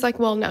 And he's like,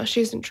 well, no,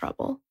 she's in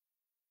trouble.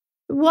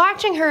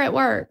 Watching her at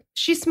work,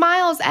 she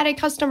smiles at a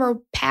customer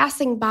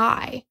passing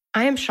by.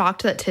 I am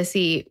shocked that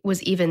Tissy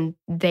was even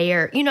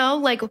there. You know,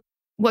 like,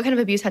 what kind of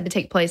abuse had to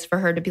take place for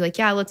her to be like,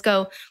 yeah, let's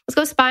go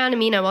spy on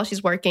Amina while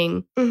she's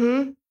working.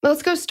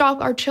 Let's go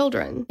stalk our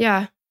children.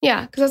 Yeah.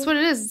 Yeah, because that's what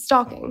it is,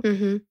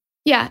 stalking.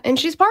 Yeah, and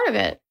she's part of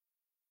it.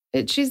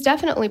 She's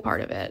definitely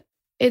part of it.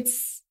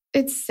 It's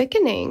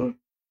sickening.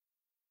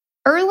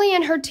 Early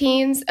in her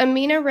teens,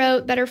 Amina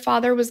wrote that her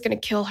father was going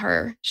to kill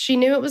her. She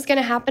knew it was going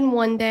to happen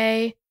one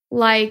day,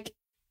 like,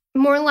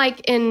 more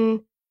like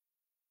an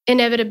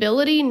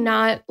inevitability,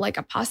 not like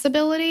a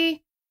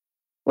possibility.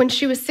 When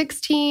she was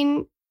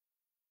 16,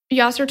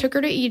 Yasser took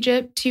her to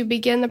Egypt to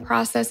begin the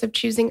process of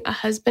choosing a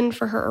husband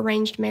for her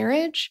arranged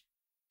marriage.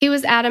 He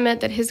was adamant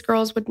that his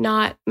girls would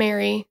not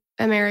marry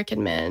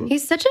American men.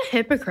 He's such a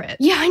hypocrite.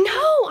 Yeah, I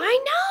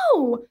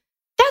know.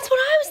 That's what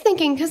I was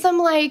thinking, because I'm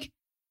like,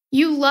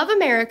 you love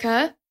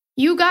America.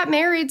 You got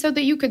married so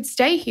that you could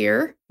stay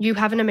here. You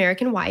have an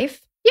American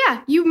wife.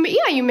 Yeah, you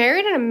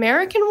married an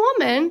American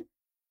woman,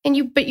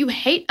 but you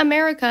hate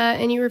America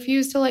and you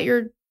refuse to let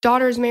your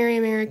daughters marry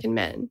American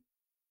men.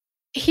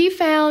 He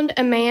found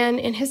a man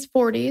in his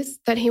 40s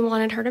that he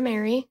wanted her to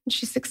marry.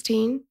 She's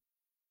 16,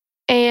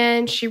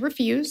 and she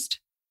refused.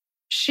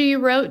 She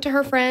wrote to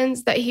her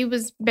friends that he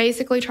was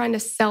basically trying to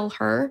sell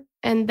her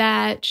and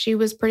that she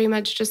was pretty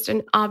much just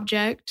an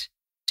object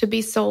to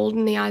be sold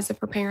in the eyes of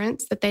her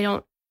parents, that they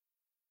don't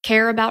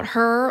care about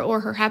her or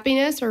her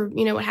happiness or,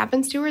 you know, what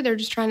happens to her. They're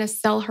just trying to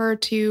sell her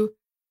to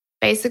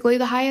basically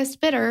the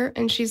highest bidder.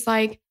 And she's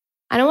like,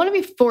 I don't want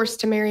to be forced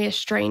to marry a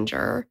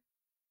stranger.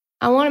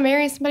 I want to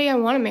marry somebody I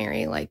want to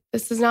marry. Like,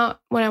 this is not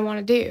what I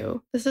want to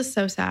do. This is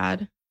so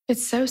sad.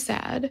 It's so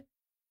sad.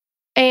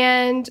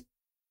 And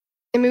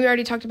I mean, we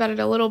already talked about it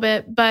a little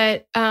bit,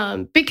 but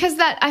because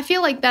I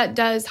feel like that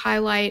does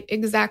highlight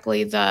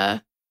exactly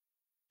the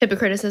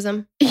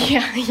hypocriticism.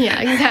 Yeah,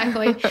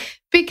 exactly.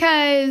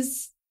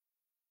 Because,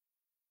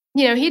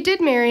 you know, he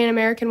did marry an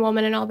American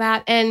woman and all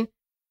that. And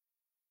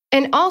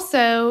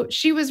also,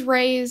 she was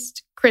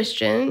raised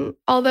Christian,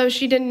 although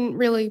she didn't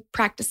really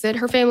practice it.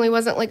 Her family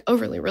wasn't like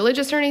overly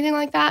religious or anything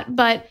like that,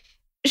 but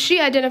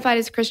she identified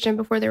as Christian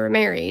before they were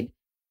married.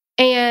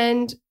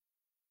 And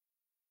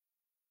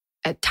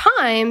at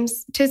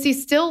times, Tissy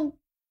still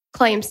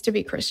claims to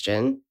be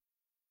Christian.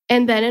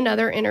 And then in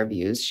other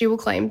interviews, she will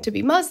claim to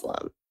be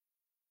Muslim.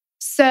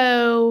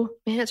 So,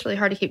 man, it's really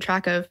hard to keep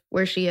track of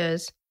where she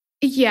is.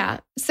 Yeah.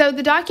 So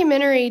the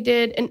documentary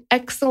did an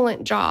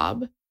excellent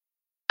job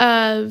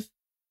of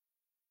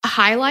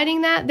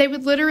highlighting that. They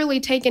would literally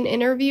take an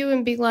interview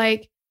and be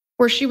like,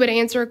 where she would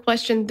answer a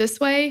question this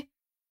way,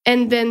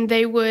 and then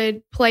they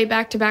would play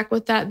back to back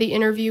with that the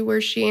interview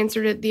where she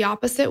answered it the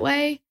opposite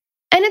way.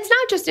 And it's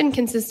not just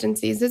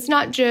inconsistencies. It's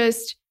not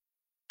just,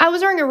 I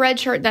was wearing a red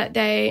shirt that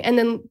day, and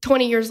then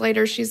 20 years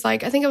later, she's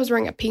like, I think I was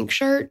wearing a pink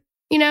shirt.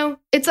 You know,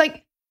 it's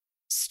like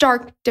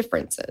stark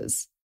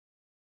differences.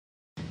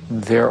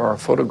 There are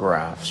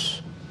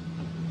photographs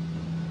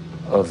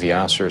of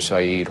Yasser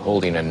Saeed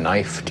holding a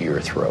knife to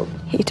your throat.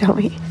 He told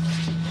me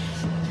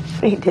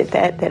he did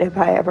that if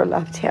I ever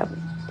loved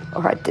him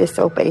or I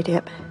disobeyed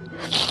him,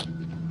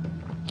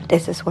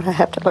 this is what I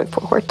have to look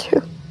forward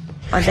to.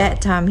 At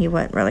that time, he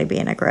wasn't really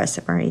being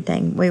aggressive or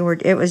anything.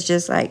 It was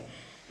just like,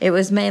 it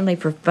was mainly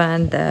for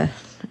fun,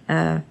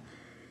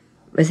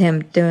 with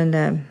him doing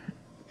the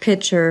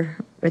picture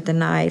with the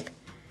knife.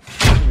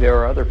 There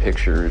are other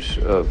pictures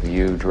of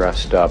you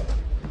dressed up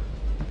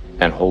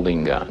and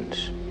holding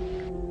guns.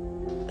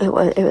 It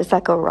was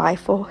like a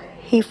rifle.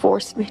 He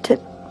forced me to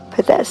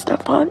put that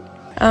stuff on.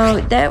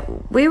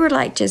 Oh, we were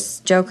like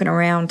just joking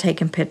around,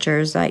 taking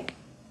pictures. Like,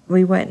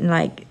 we wasn't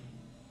like,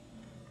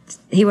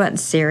 he wasn't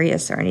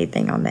serious or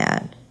anything on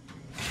that.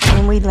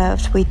 When we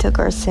left, we took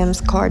our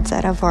Sims cards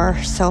out of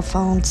our cell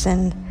phones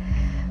and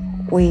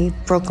we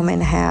broke them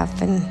in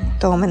half and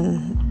threw them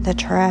in the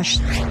trash.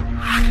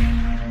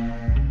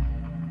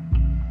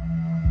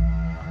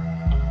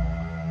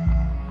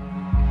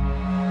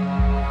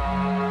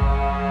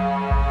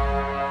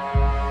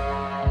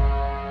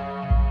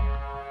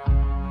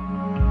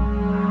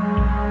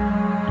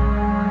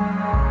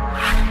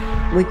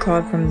 We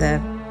called from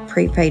the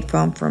prepaid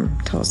phone from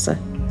Tulsa.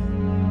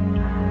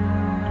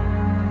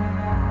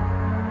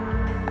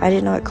 I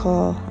did not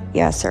call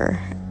Yasser.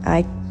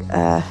 I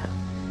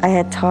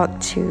had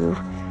talked to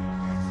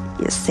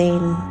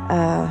Yassine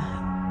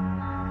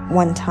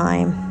one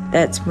time.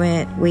 That's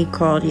when we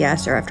called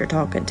Yasser after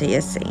talking to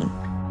Yassine.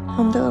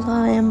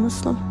 Alhamdulillah, I am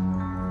Muslim.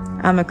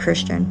 I'm a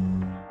Christian.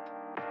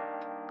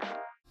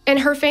 And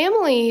her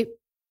family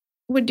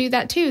would do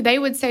that too. They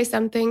would say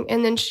something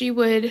and then she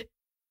would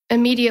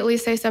immediately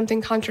say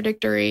something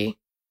contradictory,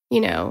 you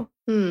know,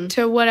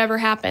 to whatever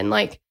happened,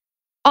 like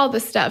all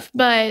this stuff.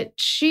 But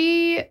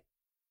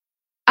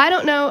I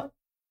don't know.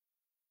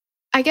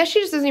 I guess she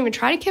just doesn't even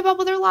try to keep up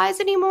with her lies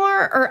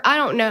anymore, or I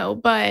don't know,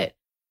 but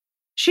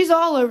she's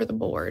all over the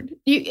board.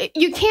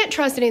 You can't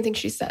trust anything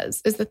she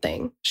says is the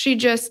thing.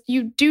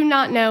 You do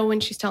not know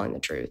when she's telling the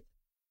truth.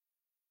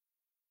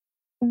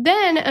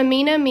 Then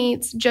Amina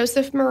meets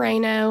Joseph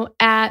Moreno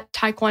at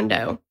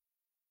Taekwondo.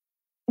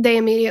 They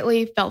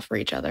immediately fell for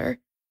each other.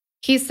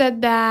 He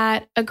said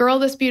that a girl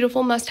this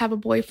beautiful must have a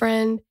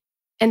boyfriend,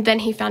 and then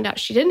he found out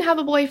she didn't have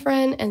a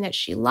boyfriend and that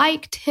she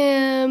liked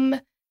him.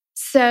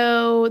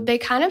 So they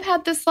kind of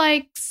had this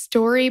like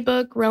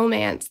storybook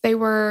romance. They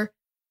were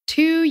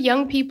two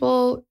young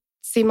people,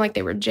 seemed like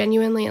they were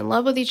genuinely in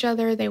love with each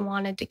other. They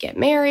wanted to get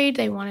married.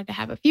 They wanted to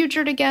have a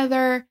future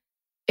together.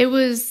 It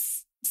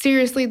was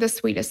seriously the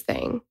sweetest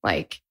thing.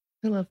 Like,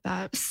 I love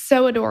that.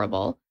 So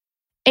adorable.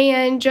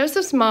 And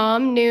Joseph's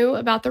mom knew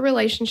about the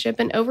relationship,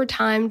 and over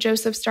time,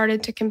 Joseph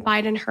started to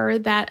confide in her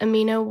that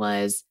Amina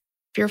was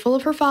fearful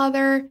of her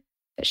father,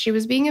 that she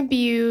was being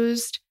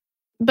abused.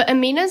 But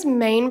Amina's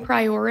main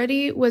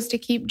priority was to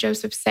keep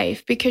Joseph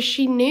safe because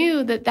she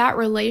knew that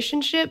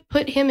relationship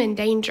put him in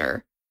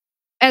danger,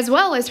 as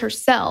well as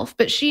herself.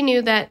 But she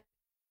knew that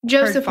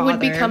Joseph would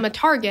become a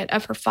target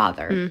of her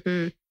father.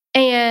 Mm-hmm.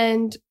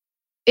 And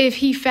if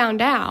he found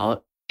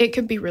out, it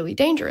could be really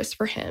dangerous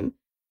for him.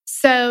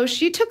 So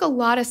she took a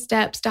lot of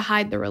steps to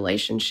hide the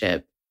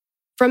relationship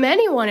from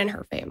anyone in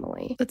her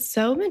family. That's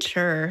so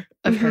mature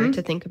of her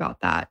to think about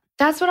that.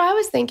 That's what I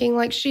was thinking.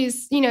 Like,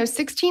 she's,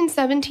 16,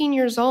 17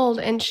 years old,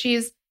 and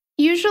she's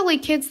usually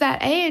kids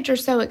that age are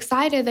so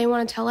excited. They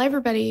want to tell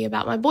everybody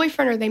about my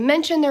boyfriend, or they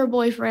mention their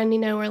boyfriend,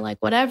 or like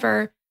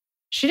whatever.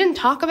 She didn't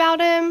talk about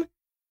him.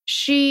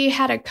 She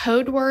had a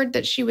code word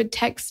that she would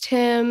text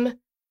him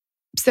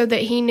so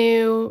that he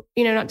knew,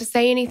 not to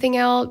say anything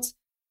else.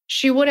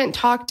 She wouldn't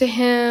talk to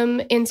him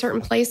in certain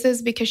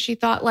places because she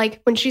thought,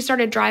 like, when she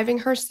started driving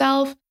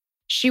herself,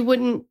 she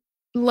wouldn't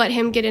let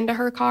him get into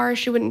her car.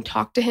 She wouldn't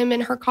talk to him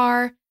in her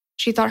car.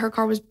 She thought her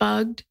car was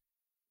bugged.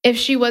 If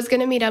she was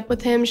going to meet up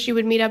with him, she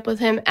would meet up with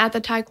him at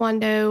the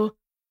Taekwondo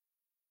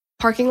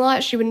parking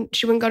lot. She wouldn't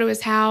go to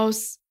his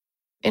house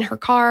in her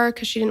car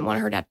because she didn't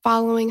want her dad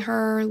following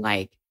her.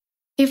 Like,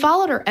 he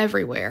followed her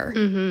everywhere.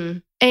 Mm-hmm.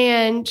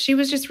 And she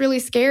was just really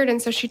scared. And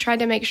so she tried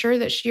to make sure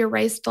that she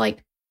erased,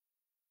 like,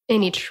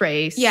 any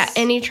trace. Yeah,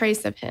 any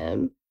trace of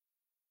him.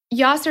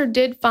 Yasser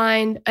did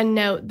find a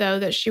note, though,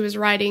 that she was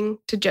writing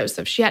to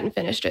Joseph. She hadn't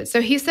finished it.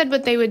 So he said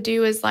what they would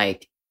do is,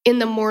 like, in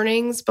the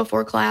mornings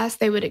before class,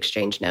 they would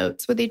exchange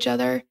notes with each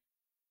other.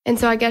 And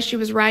so I guess she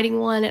was writing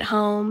one at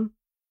home.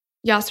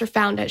 Yasser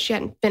found it. She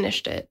hadn't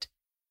finished it.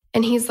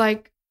 And he's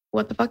like,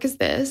 what the fuck is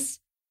this?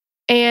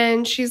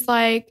 And she's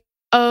like,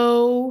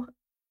 oh,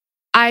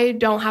 I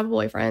don't have a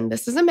boyfriend.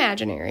 This is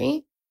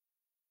imaginary.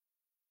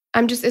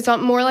 it's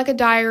more like a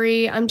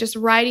diary. I'm just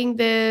writing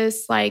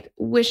this, like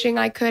wishing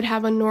I could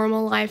have a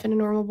normal life and a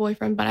normal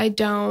boyfriend, but I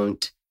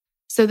don't.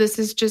 So this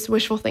is just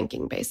wishful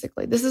thinking,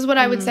 basically. This is what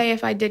I would say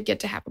if I did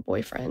get to have a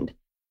boyfriend.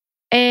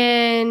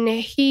 And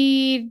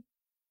he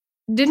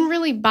didn't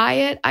really buy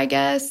it, I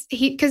guess,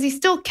 because he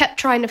still kept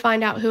trying to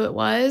find out who it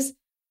was.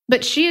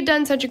 But she had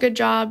done such a good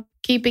job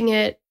keeping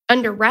it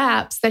under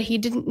wraps that he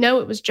didn't know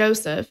it was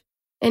Joseph.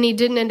 And he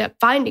didn't end up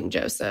finding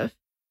Joseph.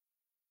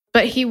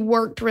 But he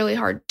worked really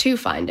hard to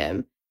find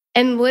him.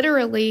 And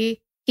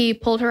literally, he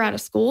pulled her out of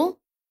school.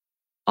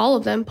 All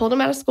of them pulled him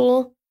out of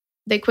school.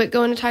 They quit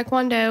going to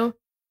Taekwondo.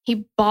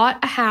 He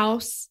bought a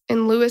house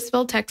in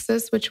Lewisville,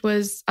 Texas, which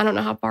was, I don't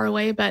know how far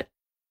away, but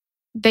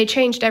they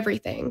changed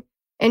everything.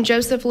 And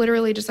Joseph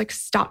literally just like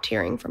stopped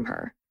hearing from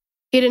her.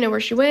 He didn't know where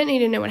she went. He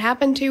didn't know what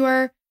happened to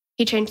her.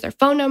 He changed their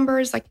phone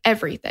numbers, like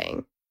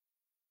everything.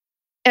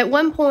 At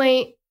one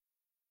point,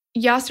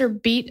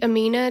 Yasser beat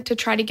Amina to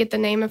try to get the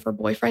name of her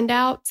boyfriend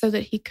out so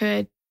that he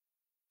could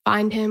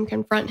find him,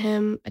 confront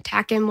him,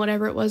 attack him,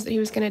 whatever it was that he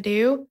was going to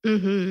do.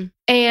 Mm-hmm.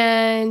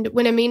 And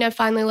when Amina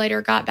finally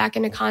later got back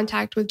into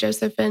contact with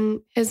Joseph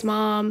and his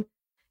mom,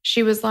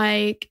 she was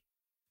like,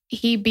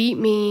 he beat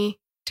me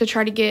to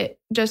try to get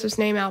Joseph's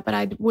name out, but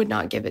I would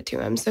not give it to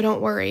him. So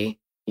don't worry,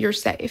 you're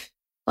safe.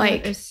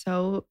 Like, it's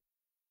so,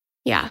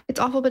 yeah, it's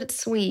awful, but it's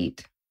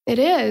sweet. It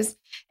is.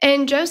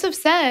 And Joseph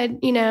said,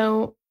 you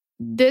know,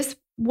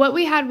 what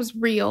we had was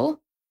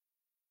real.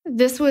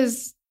 This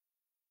was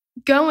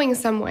going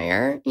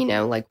somewhere, you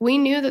know, like we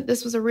knew that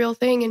this was a real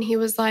thing. And he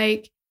was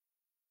like,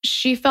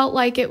 she felt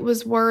like it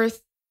was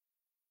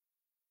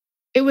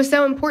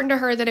so important to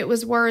her that it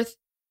was worth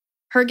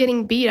her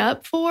getting beat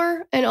up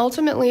for. And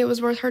ultimately it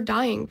was worth her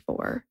dying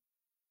for.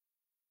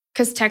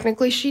 Because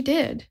technically she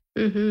did.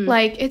 Mm-hmm.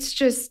 Like, it's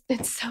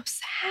so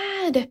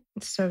sad.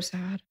 It's so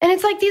sad. And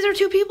it's like, these are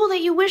two people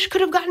that you wish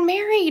could have gotten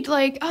married.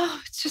 Like,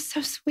 oh, it's just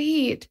so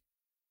sweet.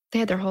 They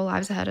had their whole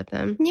lives ahead of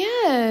them.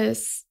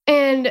 Yes.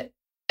 And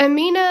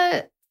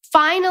Amina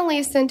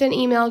finally sent an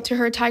email to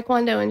her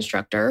Taekwondo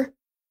instructor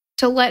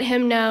to let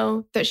him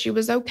know that she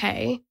was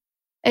okay.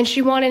 And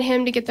she wanted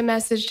him to get the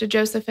message to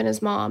Joseph and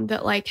his mom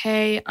that like,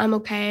 hey, I'm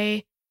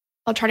okay.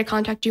 I'll try to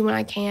contact you when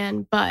I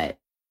can, but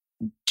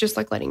just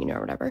like letting you know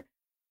or whatever.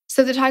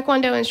 So the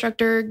Taekwondo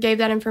instructor gave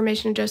that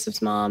information to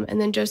Joseph's mom,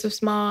 and then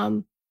Joseph's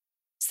mom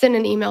sent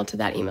an email to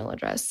that email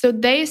address. So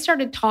they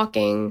started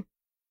talking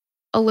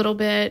a little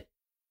bit.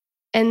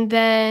 And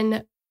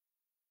then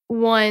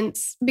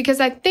once,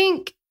 because I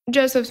think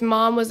Joseph's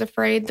mom was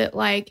afraid that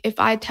like, if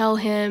I tell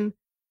him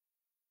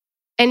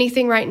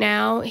anything right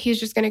now, he's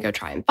just going to go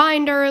try and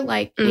find her.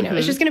 Like, you know,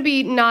 it's just going to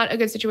be not a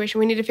good situation.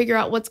 We need to figure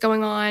out what's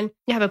going on.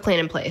 You have a plan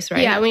in place,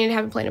 right? Yeah, we need to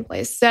have a plan in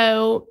place.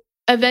 So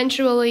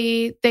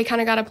eventually they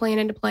kind of got a plan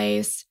into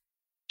place.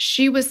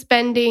 She was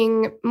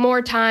spending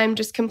more time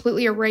just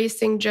completely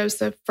erasing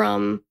Joseph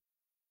from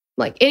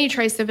like any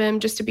trace of him,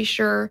 just to be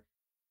sure.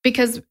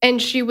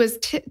 And she was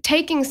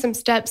taking some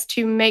steps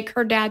to make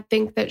her dad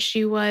think that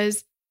she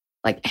was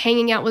like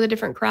hanging out with a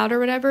different crowd or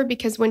whatever.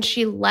 Because when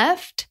she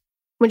left,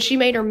 when she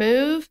made her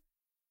move,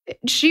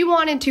 she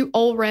wanted to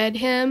old red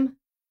him.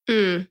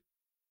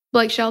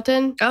 Blake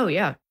Shelton. Oh,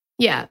 yeah.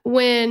 Yeah.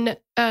 When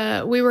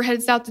we were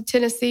headed south to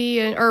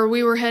Tennessee or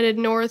we were headed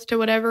north to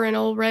whatever and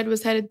old red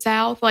was headed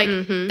south. Like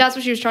that's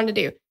what she was trying to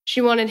do. She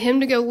wanted him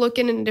to go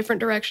looking in a different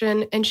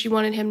direction and she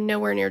wanted him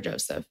nowhere near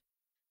Joseph.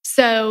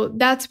 So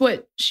that's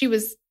what she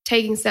was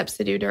taking steps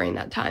to do during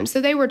that time. So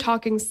they were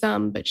talking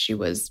some, but she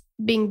was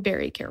being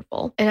very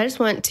careful. And I just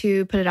want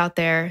to put it out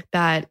there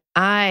that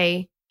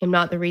I am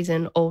not the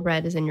reason old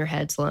red is in your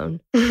head, Sloan.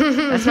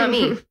 That's not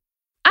me.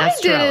 I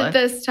did it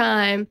this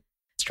time.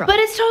 But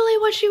it's totally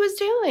what she was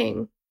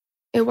doing.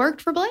 It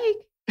worked for Blake.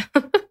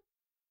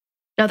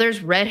 Now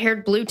there's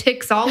red-haired blue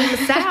ticks all in the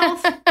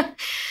South.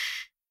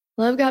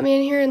 Love got me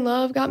in here and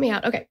love got me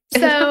out. Okay.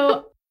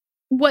 So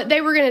what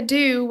they were going to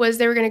do was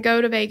they were going to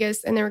go to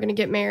Vegas and they were going to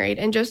get married.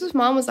 And Joseph's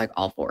mom was like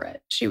all for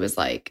it. She was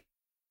like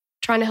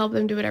trying to help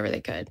them do whatever they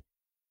could.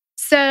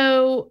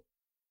 So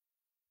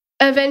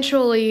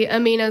eventually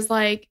Amina's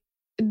like,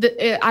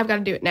 I've got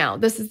to do it now.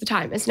 This is the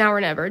time. It's now or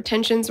never.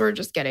 Tensions were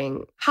just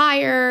getting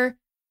higher.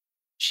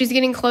 She's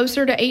getting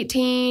closer to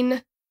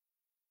 18,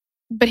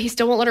 but he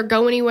still won't let her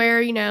go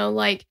anywhere, you know,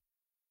 like,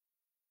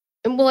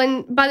 well,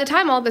 and by the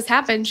time all this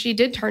happened, she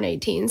did turn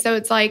 18. So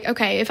it's like,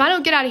 okay, if I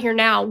don't get out of here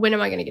now, when am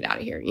I going to get out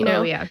of here? You know?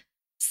 Oh, yeah.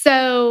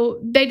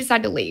 So they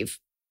decide to leave.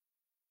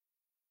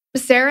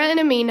 Sarah and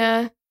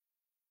Amina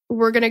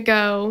were going to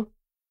go.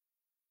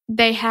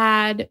 They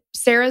had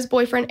Sarah's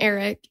boyfriend,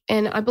 Eric,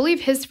 and I believe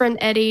his friend,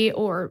 Eddie,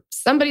 or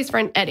somebody's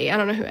friend, Eddie. I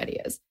don't know who Eddie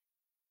is,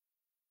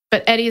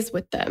 but Eddie is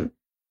with them.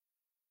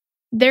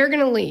 They're going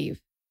to leave.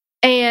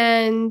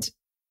 And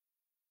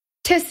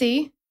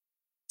Tissy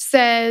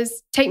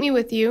says, take me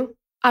with you.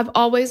 I've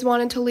always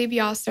wanted to leave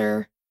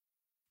Yasser.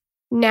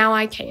 Now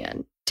I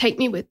can. Take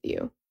me with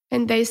you.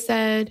 And they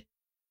said,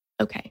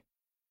 okay,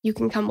 you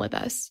can come with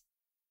us.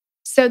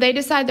 So they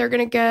decide they're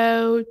going to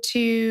go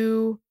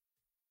to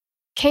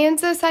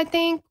Kansas, I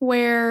think,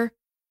 where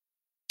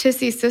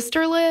Tissy's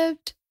sister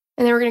lived.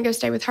 and they were going to go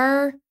stay with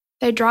her.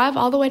 They drive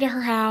all the way to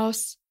her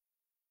house.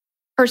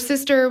 Her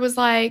sister was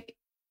like,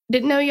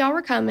 didn't know y'all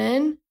were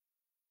coming.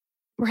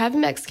 We're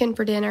having Mexican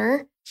for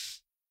dinner.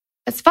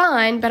 That's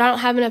fine, but I don't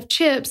have enough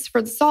chips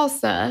for the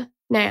salsa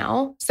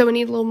now, so we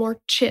need a little more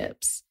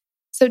chips.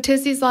 So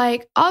Tissy's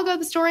like, I'll go to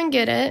the store and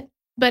get it,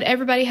 but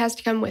everybody has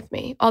to come with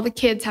me. All the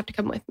kids have to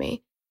come with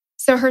me.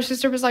 So her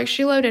sister was like,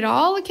 she loaded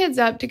all the kids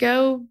up to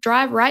go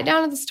drive right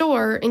down to the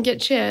store and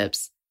get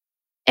chips.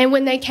 And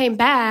when they came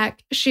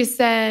back, she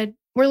said,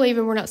 we're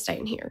leaving, we're not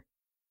staying here.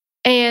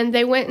 And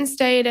they went and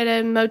stayed at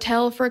a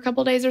motel for a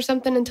couple days or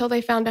something until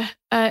they found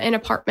an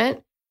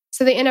apartment.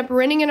 So they end up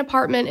renting an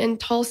apartment in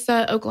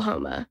Tulsa,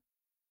 Oklahoma.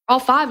 All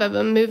 5 of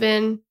them move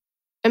in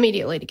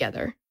immediately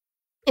together.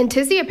 And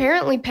Tissy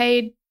apparently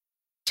paid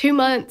 2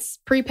 months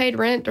prepaid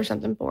rent or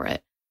something for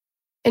it.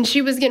 And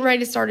she was getting ready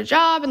to start a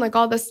job and like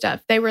all this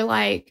stuff. They were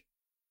like,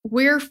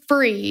 we're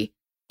free.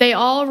 They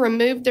all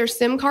removed their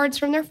SIM cards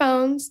from their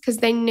phones because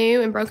they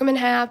knew and broke them in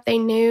half. They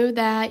knew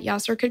that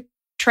Yasser could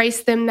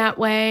trace them that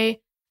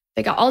way.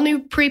 They got all new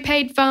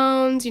prepaid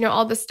phones,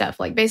 all this stuff.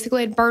 Like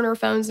basically had burner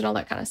phones and all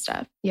that kind of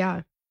stuff.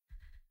 Yeah.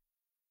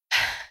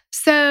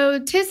 So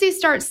Tissy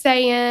starts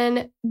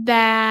saying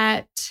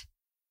that,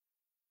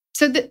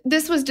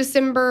 this was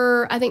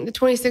December, I think the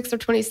 26th or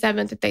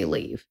 27th that they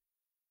leave.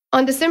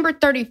 On December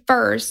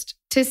 31st,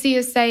 Tissy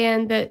is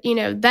saying that,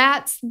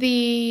 that's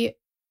the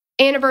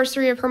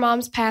anniversary of her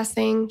mom's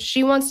passing.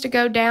 She wants to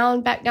go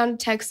back down to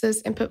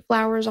Texas and put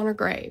flowers on her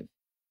grave.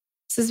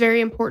 This is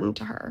very important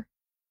to her.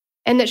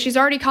 And that she's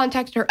already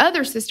contacted her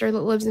other sister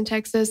that lives in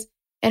Texas,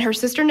 and her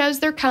sister knows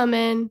they're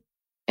coming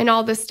and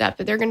all this stuff,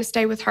 that they're going to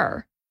stay with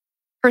her.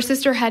 Her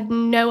sister had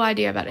no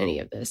idea about any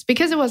of this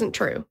because it wasn't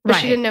true. But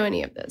She didn't know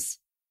any of this.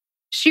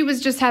 She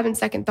was just having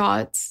second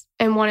thoughts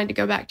and wanted to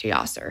go back to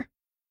Yasser.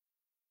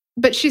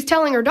 But she's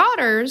telling her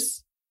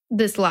daughters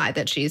this lie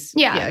that she's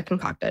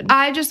concocted.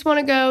 I just want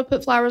to go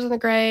put flowers on the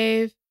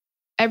grave.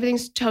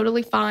 Everything's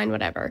totally fine,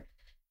 whatever.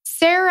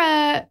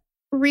 Sarah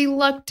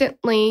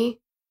reluctantly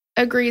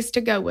agrees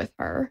to go with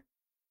her.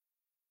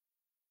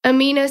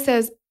 Amina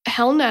says,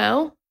 hell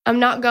no,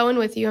 I'm not going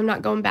with you. I'm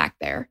not going back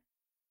there.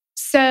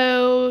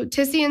 So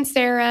Tissy and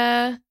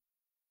Sarah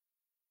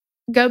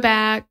go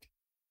back.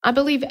 I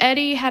believe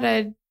Eddie had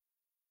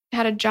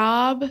a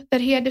job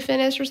that he had to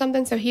finish or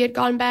something, so he had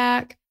gone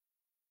back.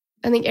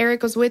 I think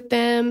Eric was with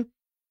them.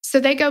 So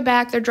they go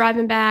back, they're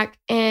driving back,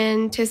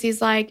 and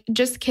Tissy's like,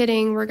 just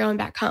kidding, we're going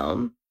back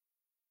home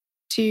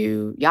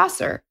to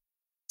Yasser.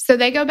 So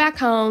they go back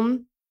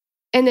home,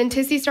 and then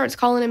Tissy starts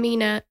calling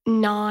Amina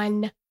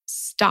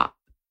non-stop.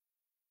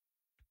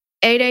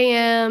 8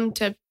 a.m.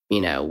 to,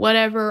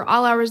 whatever,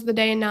 all hours of the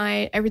day and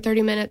night, every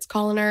 30 minutes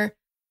calling her.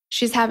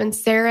 She's having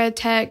Sarah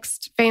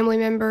text family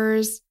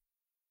members,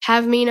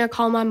 have Mina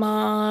call my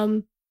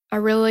mom. We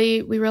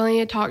really need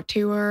to talk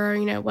to her,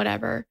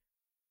 whatever.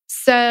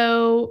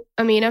 So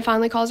Amina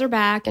finally calls her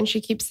back and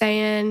she keeps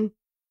saying,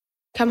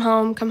 come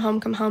home, come home,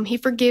 come home. He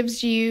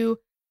forgives you.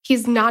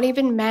 He's not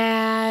even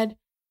mad.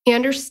 He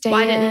understands.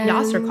 Why didn't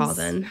Yasser call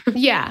then?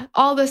 Yeah,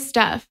 all this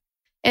stuff.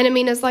 And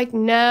Amina's like,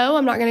 no,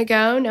 I'm not going to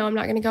go. No, I'm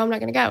not going to go. I'm not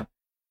going to go.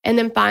 And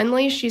then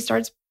finally she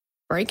starts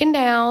breaking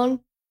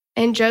down.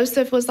 And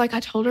Joseph was like,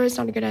 I told her it's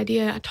not a good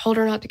idea. I told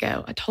her not to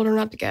go. I told her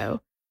not to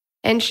go.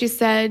 And she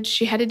said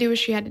she had to do what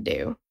she had to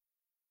do.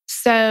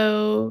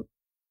 So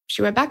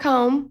she went back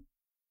home.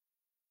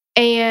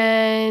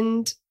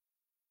 And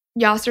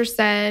Yasser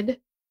said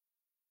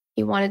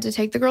he wanted to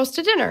take the girls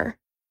to dinner.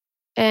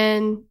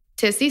 And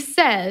Tissy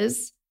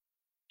says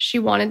she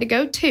wanted to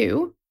go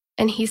too.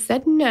 And he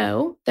said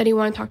no, that he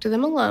wanted to talk to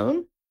them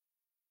alone.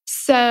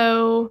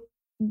 So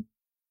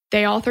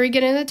they all 3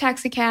 get in the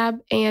taxi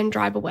cab and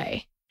drive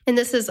away. And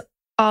this is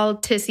all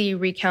Tissy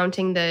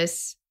recounting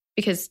this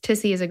because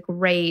Tissy is a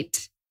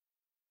great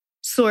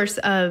source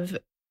of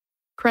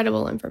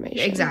credible information.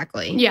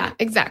 Exactly. Yeah,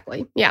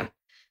 exactly. Yeah.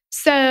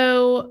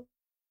 So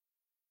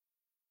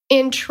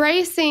in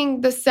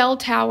tracing the cell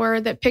tower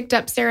that picked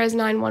up Sarah's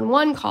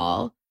 911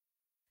 call,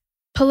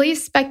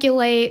 police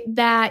speculate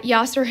that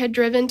Yasser had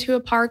driven to a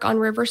park on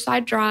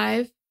Riverside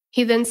Drive.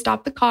 He then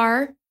stopped the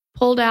car,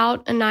 pulled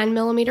out a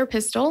 9mm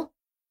pistol,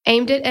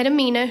 aimed it at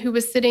Amina, who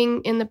was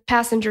sitting in the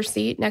passenger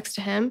seat next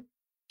to him.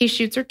 He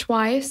shoots her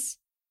twice.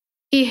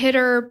 He hit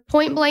her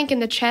point blank in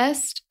the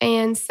chest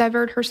and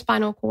severed her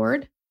spinal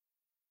cord.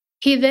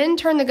 He then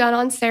turned the gun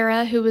on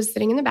Sarah, who was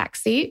sitting in the back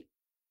seat.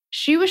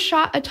 She was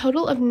shot a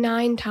total of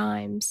 9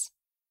 times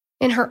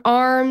in her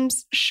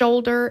arms,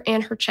 shoulder,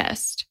 and her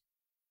chest.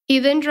 He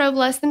then drove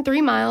less than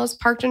 3 miles,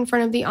 parked in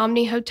front of the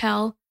Omni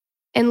Hotel,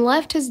 and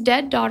left his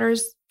dead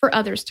daughters for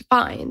others to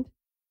find.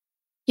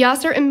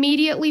 Yasser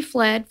immediately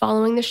fled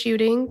following the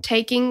shooting,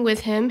 taking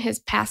with him his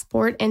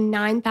passport and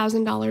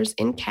 $9,000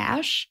 in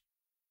cash.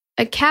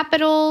 A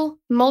capital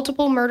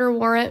multiple murder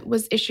warrant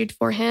was issued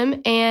for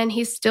him, and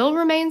he still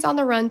remains on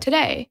the run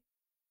today.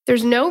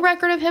 There's no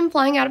record of him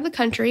flying out of the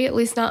country, at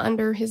least not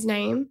under his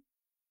name.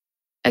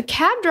 A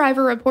cab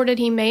driver reported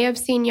he may have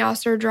seen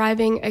Yasser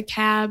driving a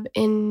cab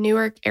in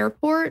Newark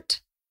Airport.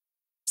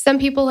 Some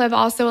people have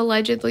also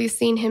allegedly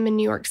seen him in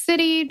New York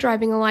City,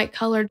 driving a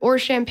light-colored or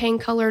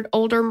champagne-colored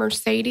older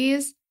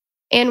Mercedes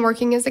and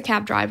working as a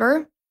cab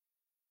driver.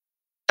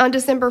 On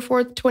December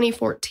 4th,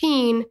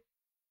 2014,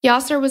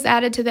 Yasser was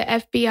added to the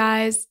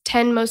FBI's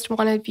 10 most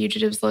wanted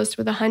fugitives list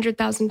with a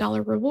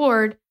 $100,000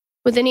 reward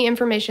with any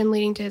information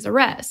leading to his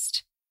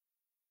arrest.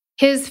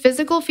 His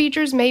physical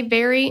features may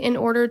vary in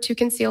order to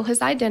conceal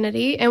his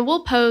identity, and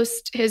we'll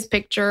post his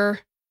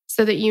picture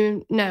so that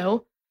you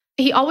know.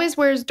 He always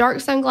wears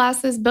dark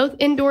sunglasses, both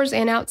indoors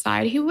and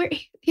outside.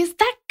 He's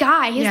that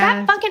guy. He's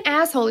that fucking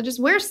asshole who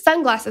just wears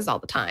sunglasses all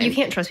the time. You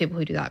can't trust people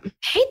who do that. I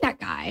hate that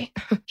guy.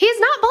 He's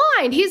not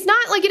blind. He's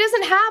not like, he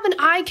doesn't have an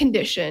eye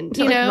condition.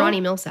 You know, like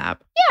Ronnie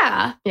Millsap.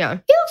 Yeah. Yeah.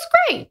 He looks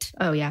great.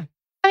 Oh, yeah.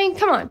 I mean,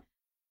 come on.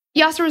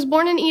 Yasser was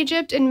born in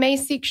Egypt and may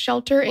seek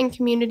shelter in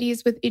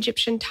communities with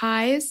Egyptian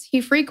ties. He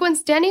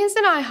frequents Denny's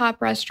and IHOP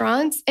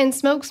restaurants and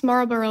smokes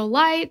Marlboro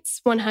Lights,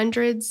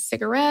 100s,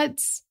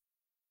 cigarettes.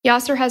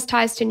 Yasser has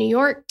ties to New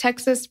York,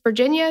 Texas,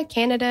 Virginia,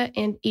 Canada,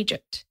 and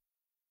Egypt.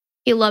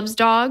 He loves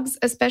dogs,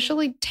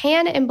 especially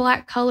tan and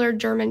black-colored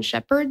German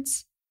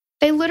Shepherds.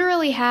 They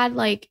literally had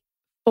like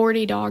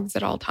 40 dogs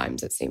at all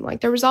times, it seemed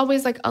like. There was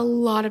always like a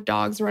lot of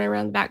dogs running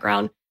around the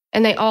background,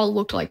 and they all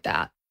looked like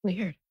that.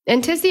 Weird.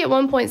 And Tissy at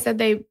one point said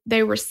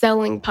they were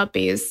selling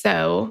puppies,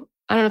 so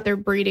I don't know if they're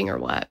breeding or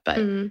what, but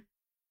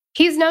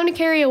he's known to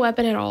carry a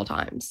weapon at all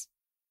times.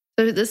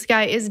 So this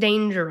guy is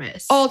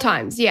dangerous. All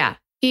times, yeah.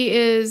 He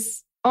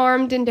is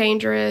armed and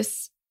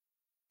dangerous.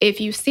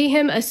 If you see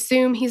him,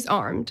 assume he's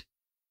armed.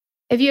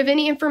 If you have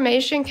any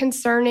information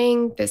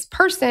concerning this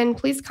person,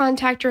 please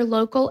contact your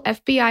local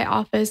FBI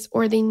office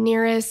or the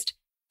nearest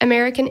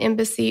American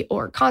embassy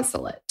or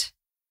consulate.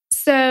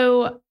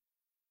 So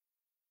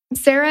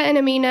Sarah and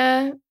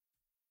Amina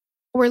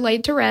were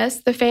laid to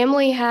rest. The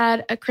family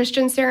had a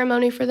Christian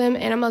ceremony for them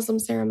and a Muslim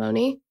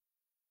ceremony.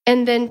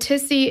 And then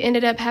Tissy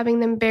ended up having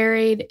them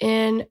buried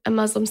in a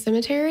Muslim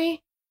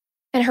cemetery.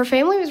 And her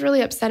family was really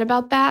upset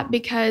about that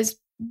because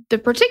the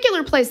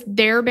particular place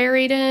they're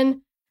buried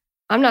in,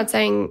 I'm not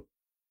saying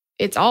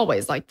it's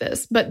always like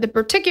this, but the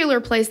particular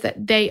place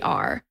that they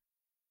are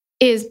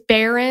is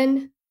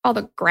barren. All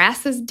the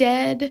grass is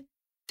dead.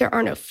 There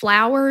are no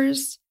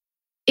flowers.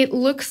 It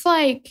looks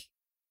like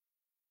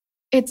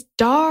it's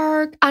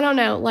dark. I don't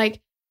know.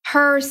 Like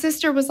her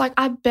sister was like,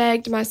 I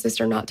begged my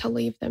sister not to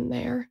leave them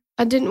there.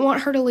 I didn't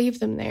want her to leave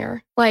them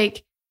there.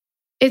 Like,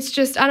 it's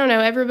just, I don't know.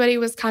 Everybody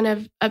was kind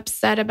of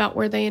upset about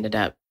where they ended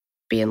up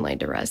being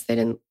laid to rest. They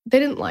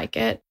didn't like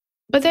it,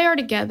 but they are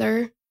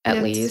together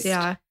at least.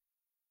 Yeah.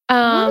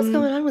 What is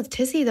going on with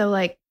Tissy though?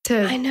 Like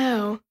I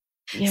know.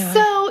 Yeah.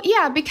 So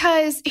yeah,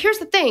 because here's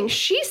the thing.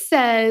 She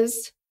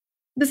says,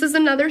 this is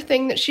another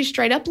thing that she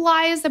straight up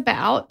lies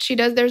about.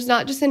 There's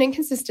not just an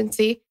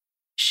inconsistency.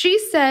 She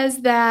says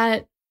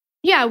that,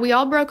 yeah, we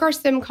all broke our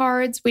SIM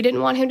cards. We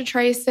didn't want him to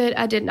trace it.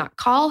 I did not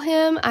call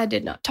him. I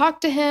did not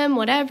talk to him,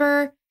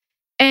 whatever.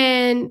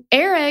 And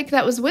Eric,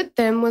 that was with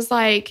them, was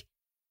like,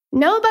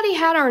 nobody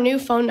had our new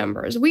phone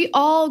numbers. We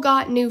all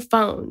got new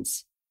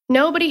phones.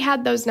 Nobody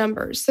had those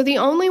numbers. So the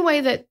only way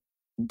that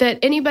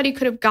anybody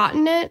could have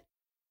gotten it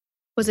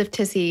was if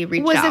Tissy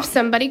reached was out. if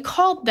somebody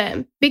called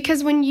them.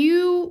 Because when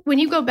you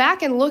go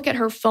back and look at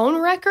her phone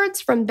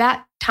records from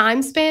that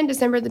time span,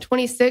 December the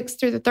 26th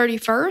through the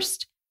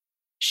 31st,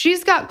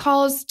 she's got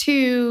calls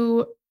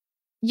to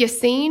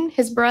Yassine,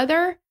 his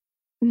brother,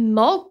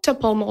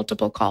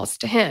 multiple calls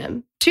to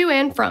him, to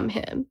and from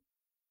him.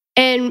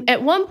 And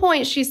at one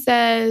point she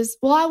says,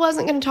 well, I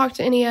wasn't going to talk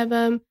to any of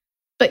them,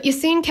 but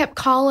Yassine kept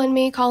calling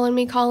me,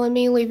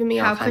 leaving me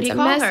all kinds of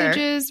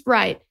messages.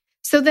 Right.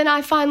 So then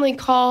I finally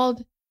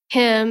called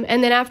him.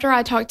 And then after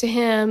I talked to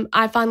him,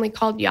 I finally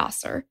called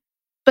Yasser.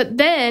 But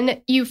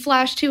then you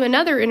flash to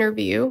another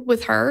interview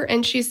with her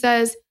and she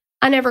says,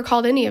 I never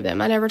called any of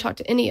them. I never talked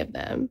to any of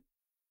them.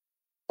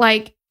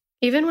 Like,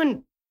 even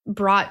when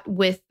brought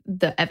with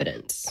the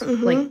evidence,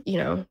 like, you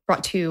know,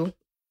 brought to.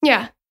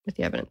 Yeah. With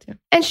the evidence, yeah.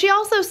 And she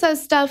also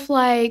says stuff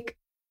like,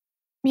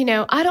 you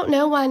know, I don't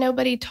know why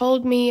nobody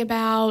told me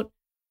about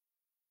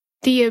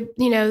the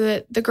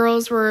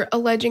girls were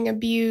alleging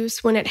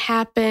abuse when it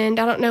happened.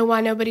 I don't know why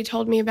nobody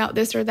told me about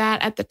this or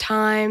that at the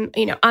time.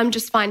 You know, I'm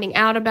just finding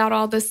out about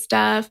all this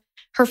stuff.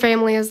 Her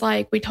family is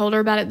like, we told her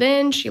about it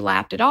then. She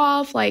laughed it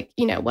off, like,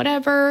 you know,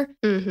 whatever.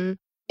 Mm-hmm.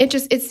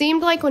 It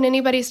seemed like when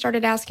anybody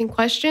started asking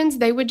questions,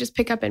 they would just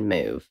pick up and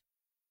move.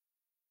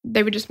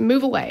 They would just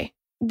move away.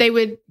 They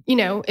would, you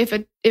know, if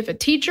a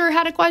teacher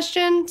had a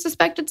question,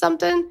 suspected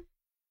something,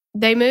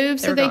 they move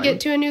so they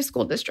get to a new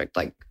school district,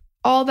 like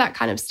all that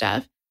kind of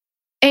stuff.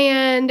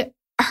 And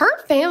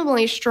her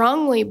family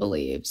strongly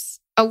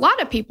believes, a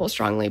lot of people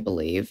strongly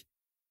believe,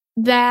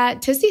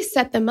 that Tissy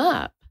set them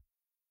up.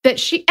 That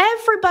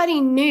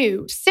everybody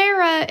knew,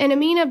 Sarah and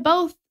Amina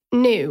both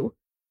knew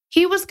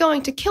he was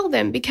going to kill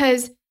them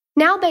because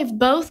now they've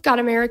both got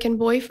American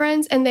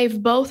boyfriends and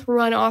they've both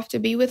run off to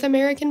be with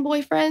American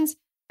boyfriends.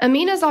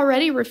 Amina's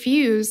already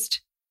refused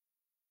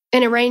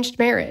an arranged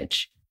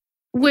marriage,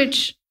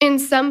 which in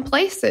some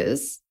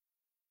places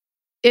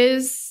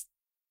is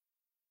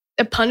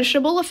a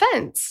punishable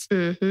offense.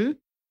 Mm-hmm.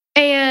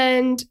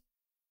 And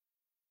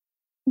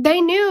they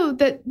knew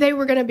that they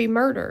were going to be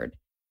murdered.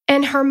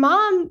 And her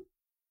mom,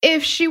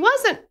 if she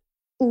wasn't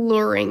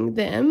luring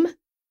them,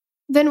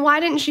 then why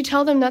didn't she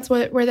tell them that's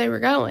where they were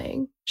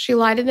going? She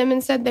lied to them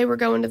and said they were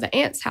going to the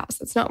aunt's house.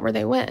 That's not where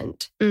they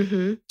went.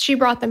 Mm-hmm. She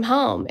brought them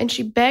home, and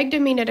she begged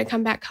Amina to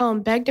come back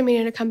home,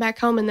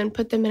 and then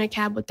put them in a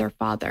cab with their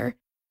father.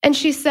 And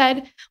she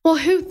said, well,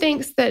 who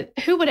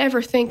would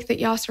ever think that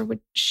Yasser would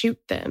shoot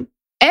them?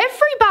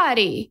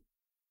 Everybody.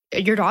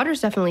 Your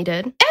daughters definitely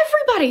did.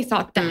 Everybody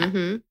thought that.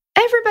 Mm-hmm.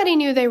 Everybody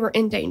knew they were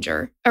in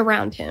danger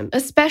around him,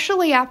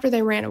 especially after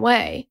they ran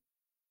away.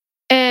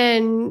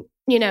 And,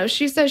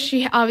 she says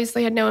she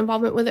obviously had no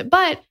involvement with it,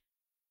 but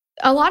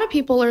a lot of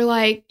people are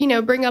like,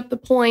 bring up the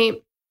point,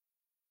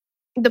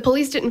 the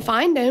police didn't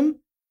find him.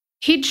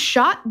 He'd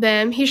shot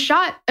them. He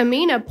shot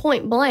Amina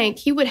point blank.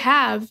 He would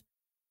have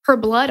her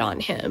blood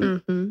on him.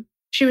 Mm-hmm.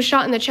 She was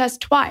shot in the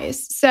chest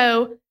twice.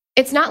 So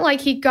it's not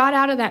like he got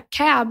out of that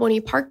cab when he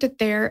parked it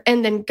there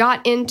and then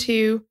got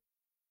into,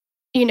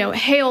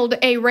 hailed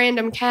a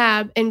random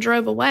cab and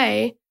drove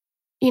away.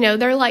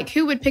 They're like,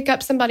 who would pick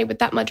up somebody with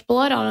that much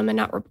blood on him and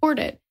not report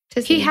it?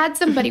 He had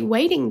somebody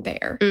waiting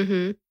there.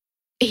 Mm-hmm.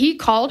 He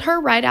called her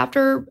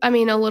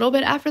a little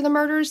bit after the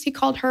murders. He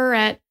called her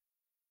at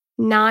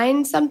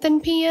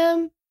 9-something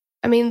p.m.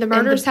 The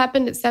murders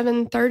happened at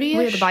 7:30ish.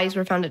 Where the bodies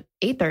were found at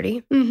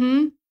 8:30.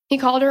 Mm-hmm. He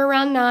called her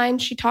around 9.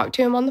 She talked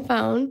to him on the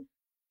phone.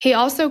 He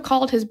also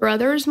called his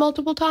brothers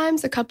multiple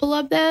times, a couple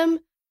of them.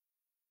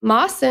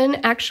 Mohsen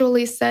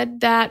actually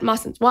said that,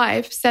 Mohsen's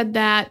wife said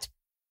that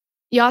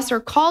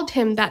Yasser called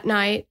him that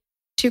night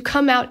to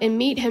come out and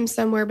meet him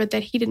somewhere, but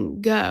that he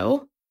didn't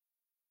go.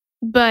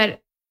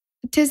 But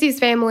Tizzy's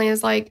family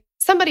is like,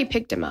 somebody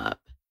picked him up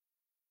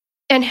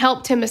and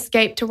helped him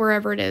escape to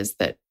wherever it is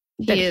that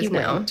he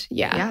went. Now.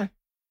 Yeah.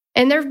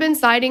 And there have been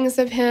sightings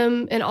of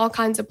him in all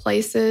kinds of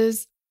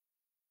places,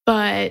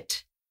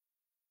 but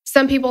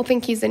some people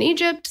think he's in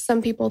Egypt.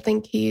 Some people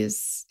think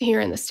he's here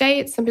in the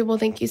States. Some people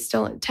think he's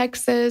still in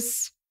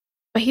Texas,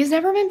 but he's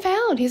never been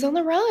found. He's on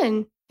the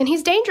run and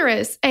he's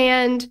dangerous.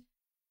 And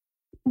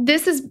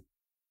this has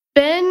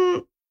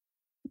been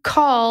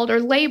called or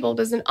labeled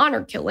as an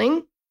honor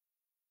killing.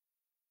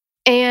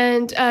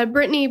 And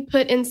Brittany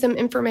put in some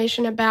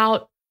information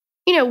about,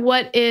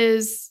 what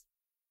is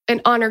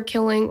an honor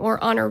killing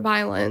or honor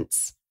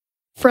violence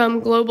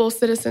from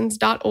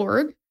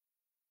globalcitizens.org.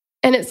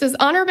 And it says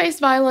honor-based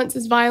violence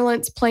is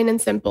violence, plain and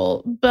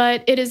simple,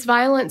 but it is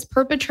violence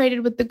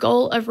perpetrated with the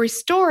goal of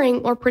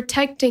restoring or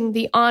protecting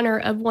the honor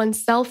of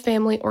oneself,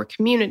 family, or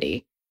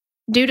community.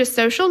 Due to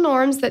social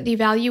norms that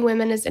devalue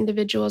women as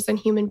individuals and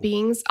human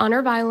beings,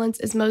 honor violence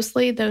is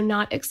mostly, though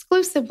not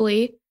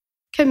exclusively,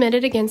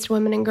 committed against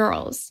women and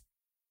girls.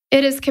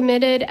 It is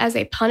committed as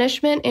a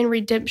punishment and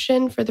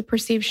redemption for the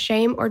perceived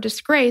shame or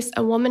disgrace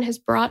a woman has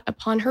brought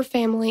upon her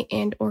family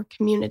and or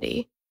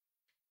community.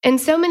 And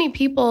so many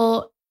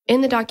people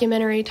in the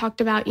documentary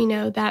talked about,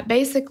 that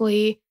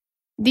basically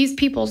these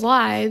people's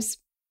lives,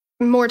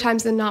 more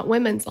times than not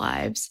women's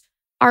lives,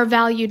 are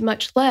valued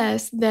much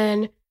less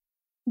than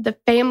the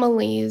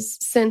family's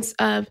sense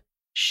of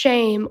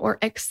shame or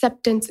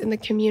acceptance in the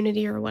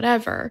community or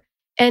whatever.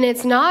 And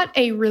it's not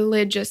a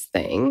religious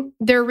thing.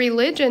 Their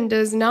religion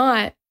does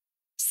not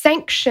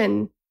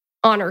sanction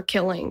honor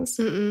killings.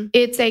 Mm-mm.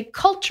 It's a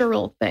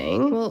cultural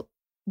thing. Well,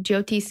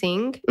 Jyoti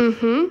Singh.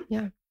 Mm-hmm.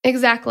 Yeah.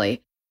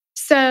 Exactly.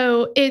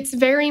 So it's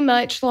very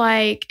much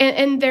like,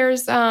 and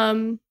there's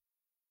a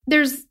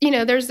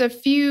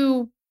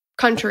few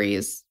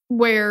countries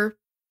where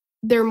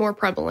they're more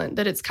prevalent,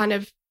 that it's kind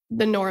of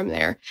the norm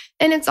there.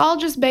 And it's all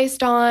just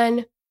based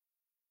on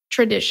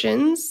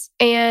traditions,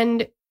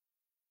 and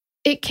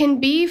it can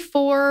be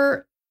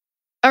for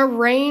a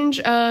range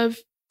of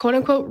quote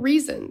unquote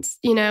reasons,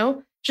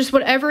 just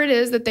whatever it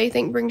is that they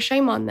think brings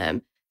shame on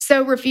them.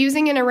 So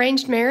refusing an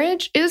arranged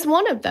marriage is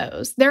one of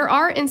those. There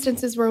are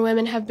instances where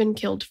women have been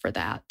killed for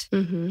that.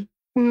 Mm-hmm.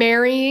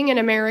 Marrying an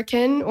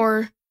American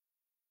or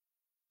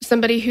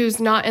somebody who's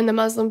not in the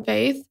Muslim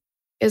faith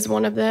is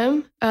one of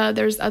them.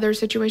 There's other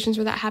situations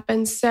where that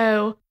happens.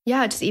 So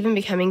yeah, just even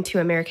becoming too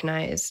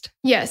Americanized.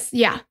 Yes.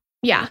 Yeah.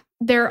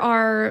 There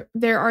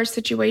are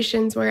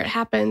situations where it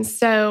happens.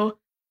 So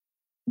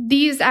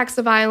these acts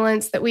of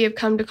violence that we have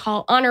come to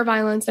call honor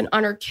violence and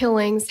honor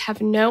killings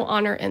have no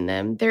honor in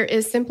them. There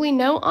is simply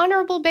no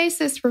honorable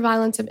basis for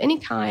violence of any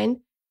kind,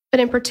 but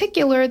in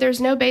particular,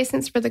 there's no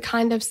basis for the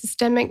kind of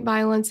systemic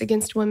violence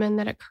against women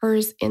that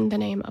occurs in the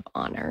name of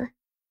honor.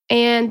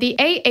 And the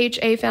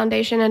AHA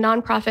Foundation, a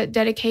nonprofit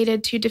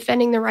dedicated to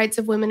defending the rights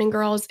of women and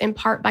girls, in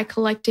part by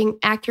collecting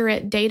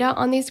accurate data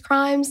on these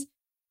crimes,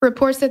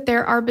 reports that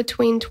there are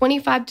between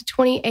 25 to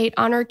 28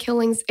 honor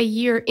killings a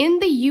year in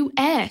the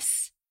U.S.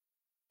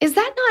 Is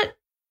that not,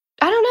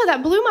 I don't know,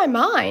 that blew my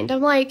mind.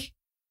 I'm like,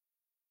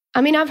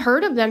 I've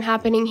heard of them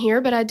happening here,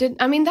 but that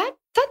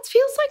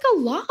feels like a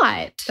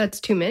lot.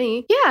 That's too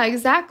many. Yeah,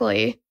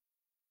 exactly.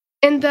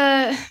 And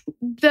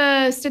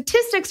the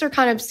statistics are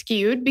kind of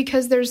skewed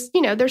because there's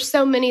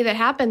so many that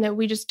happen that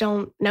we just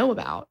don't know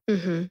about.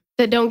 Mm-hmm.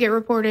 that don't get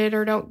reported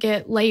or don't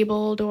get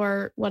labeled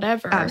or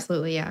whatever.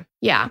 Absolutely, yeah.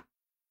 Yeah.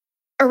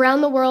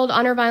 Around the world,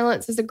 honor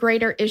violence is a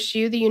greater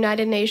issue. The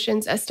United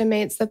Nations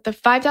estimates that the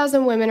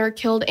 5,000 women are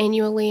killed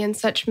annually in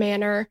such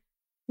manner,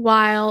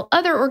 while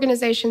other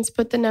organizations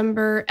put the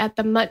number at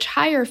the much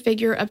higher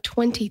figure of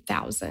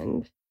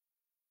 20,000.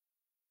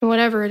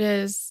 Whatever it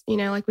is,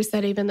 like we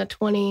said, even the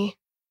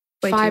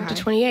 25 to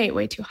 28,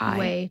 way too high.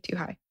 Way too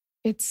high.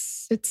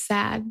 It's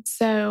sad.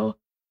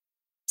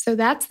 So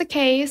that's the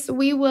case.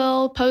 We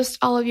will post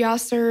all of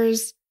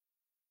Yasser's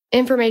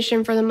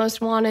information for the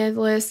most wanted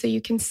list so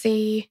you can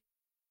see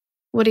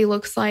what he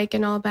looks like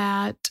and all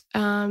that,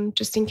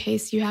 just in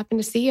case you happen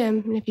to see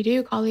him. And if you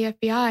do, call the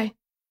FBI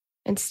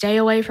and stay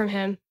away from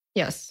him.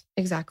 Yes,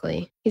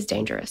 exactly. He's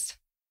dangerous.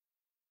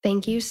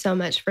 Thank you so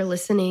much for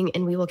listening,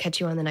 and we will catch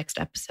you on the next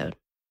episode.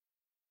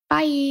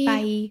 Bye.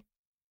 Bye.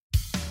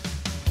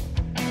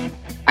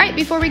 All right,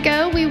 before we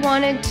go, we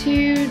wanted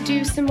to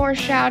do some more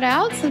shout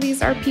outs. So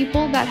these are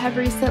people that have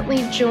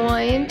recently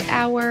joined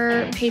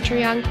our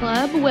Patreon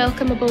club.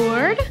 Welcome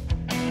aboard.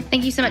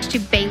 Thank you so much to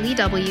Bailey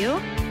W.,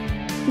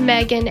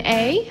 Megan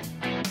A.,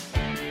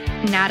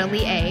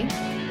 Natalie A.,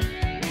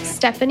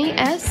 Stephanie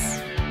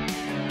S.,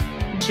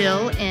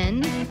 Jill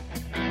N.,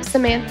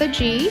 Samantha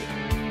G.,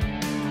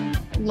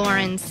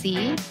 Lauren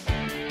C.,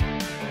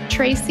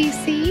 Tracy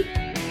C.,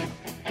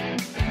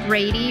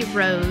 Brady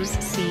Rose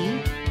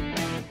C.,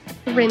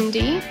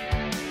 Rindy,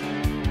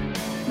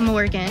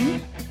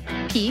 Morgan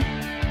P.,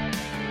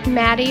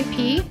 Maddie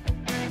P.,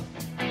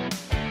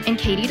 and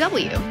Katie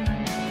W.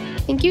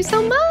 Thank you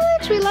so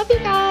much. We love you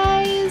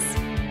guys.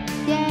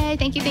 Yay.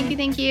 Thank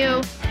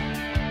you.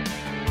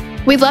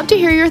 We'd love to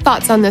hear your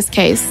thoughts on this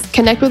case.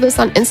 Connect with us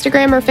on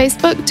Instagram or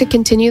Facebook to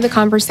continue the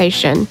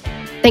conversation.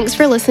 Thanks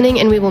for listening,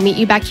 and we will meet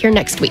you back here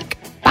next week.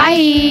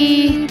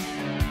 Bye.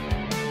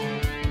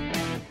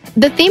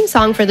 The theme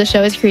song for the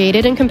show is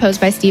created and composed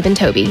by Stephen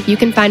Toby. You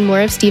can find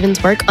more of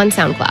Stephen's work on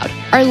SoundCloud.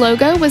 Our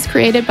logo was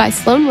created by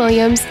Sloan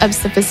Williams of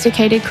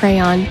Sophisticated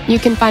Crayon. You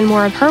can find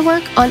more of her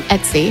work on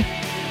Etsy.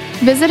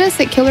 Visit us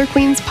at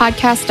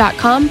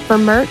killerqueenspodcast.com for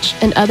merch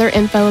and other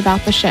info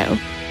about the show.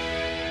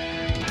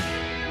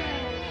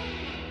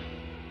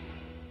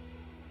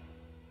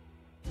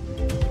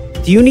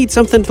 Do you need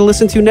something to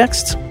listen to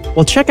next?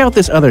 Well, check out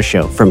this other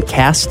show from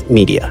Cast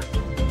Media.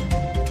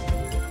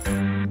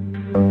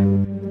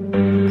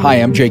 Hi,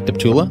 I'm Jake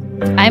Deptula.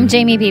 I'm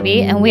Jamie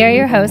Beebe, and we are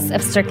your hosts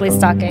of Strictly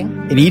Stalking.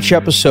 In each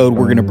episode,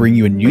 we're going to bring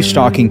you a new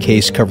stalking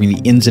case covering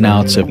the ins and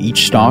outs of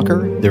each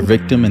stalker, their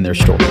victim, and their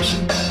stories.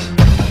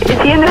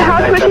 Is he in the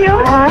house with you?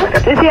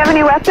 Does he have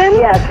any weapons?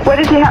 Yes. What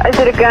does he have? Is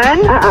it a gun?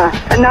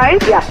 A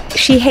knife? Yeah.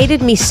 She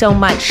hated me so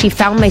much, she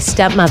found my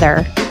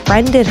stepmother,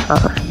 friended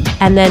her,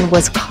 and then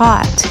was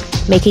caught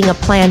making a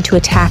plan to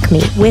attack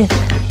me with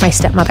my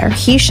stepmother.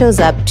 He shows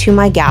up to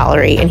my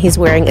gallery and he's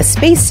wearing a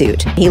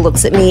spacesuit. He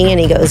looks at me and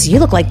he goes, "You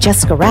look like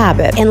Jessica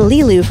Rabbit and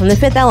Lilu from The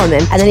Fifth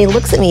Element." And then he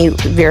looks at me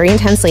very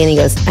intensely and he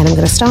goes, "And I'm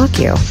going to stalk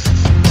you."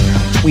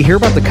 We hear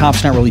about the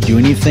cops not really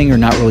doing anything or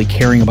not really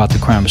caring about the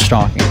crime of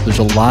stalking. There's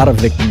a lot of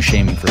victim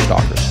shaming for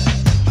stalkers.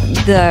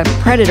 The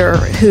predator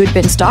who had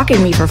been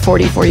stalking me for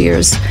 44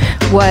 years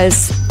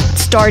was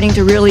starting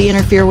to really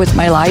interfere with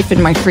my life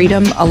and my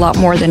freedom a lot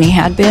more than he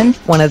had been.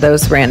 One of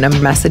those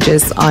random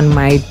messages on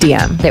my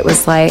DM. It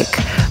was like,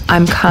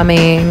 "I'm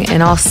coming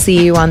and I'll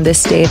see you on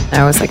this date."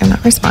 I was like, I'm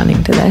not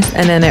responding to this.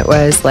 And then it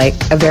was like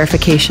a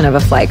verification of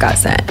a flight got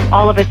sent.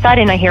 All of a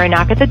sudden I hear a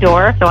knock at the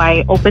door. So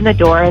I open the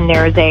door and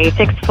there's a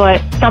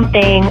 6-foot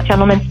something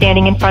gentleman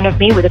standing in front of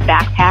me with a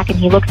backpack, and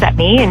he looks at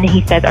me and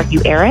he says, "Are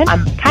you Aaron?"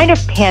 I'm kind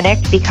of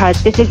panicked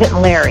because this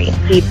isn't Larry.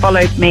 He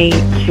followed me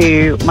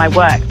to my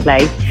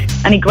workplace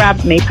and he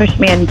grabbed me, pushed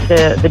me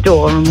into the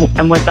door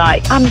and was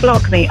like,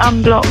 unblock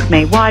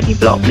me, why do you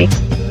block me?"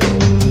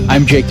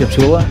 I'm Jake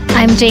Deptula.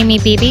 I'm Jamie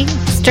Beebe.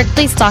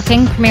 Strictly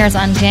Stalking premieres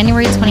on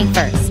January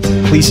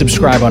 21st. Please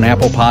subscribe on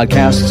Apple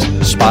Podcasts,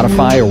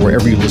 Spotify, or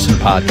wherever you listen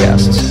to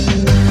podcasts.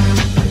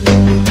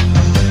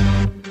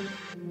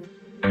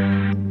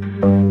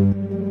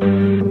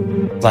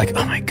 Like,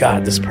 oh my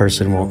God, this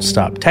person won't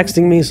stop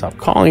texting me, stop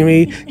calling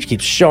me. She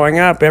keeps showing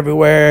up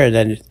everywhere. And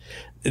then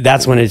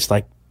that's when it's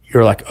like,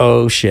 you're like,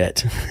 oh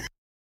shit.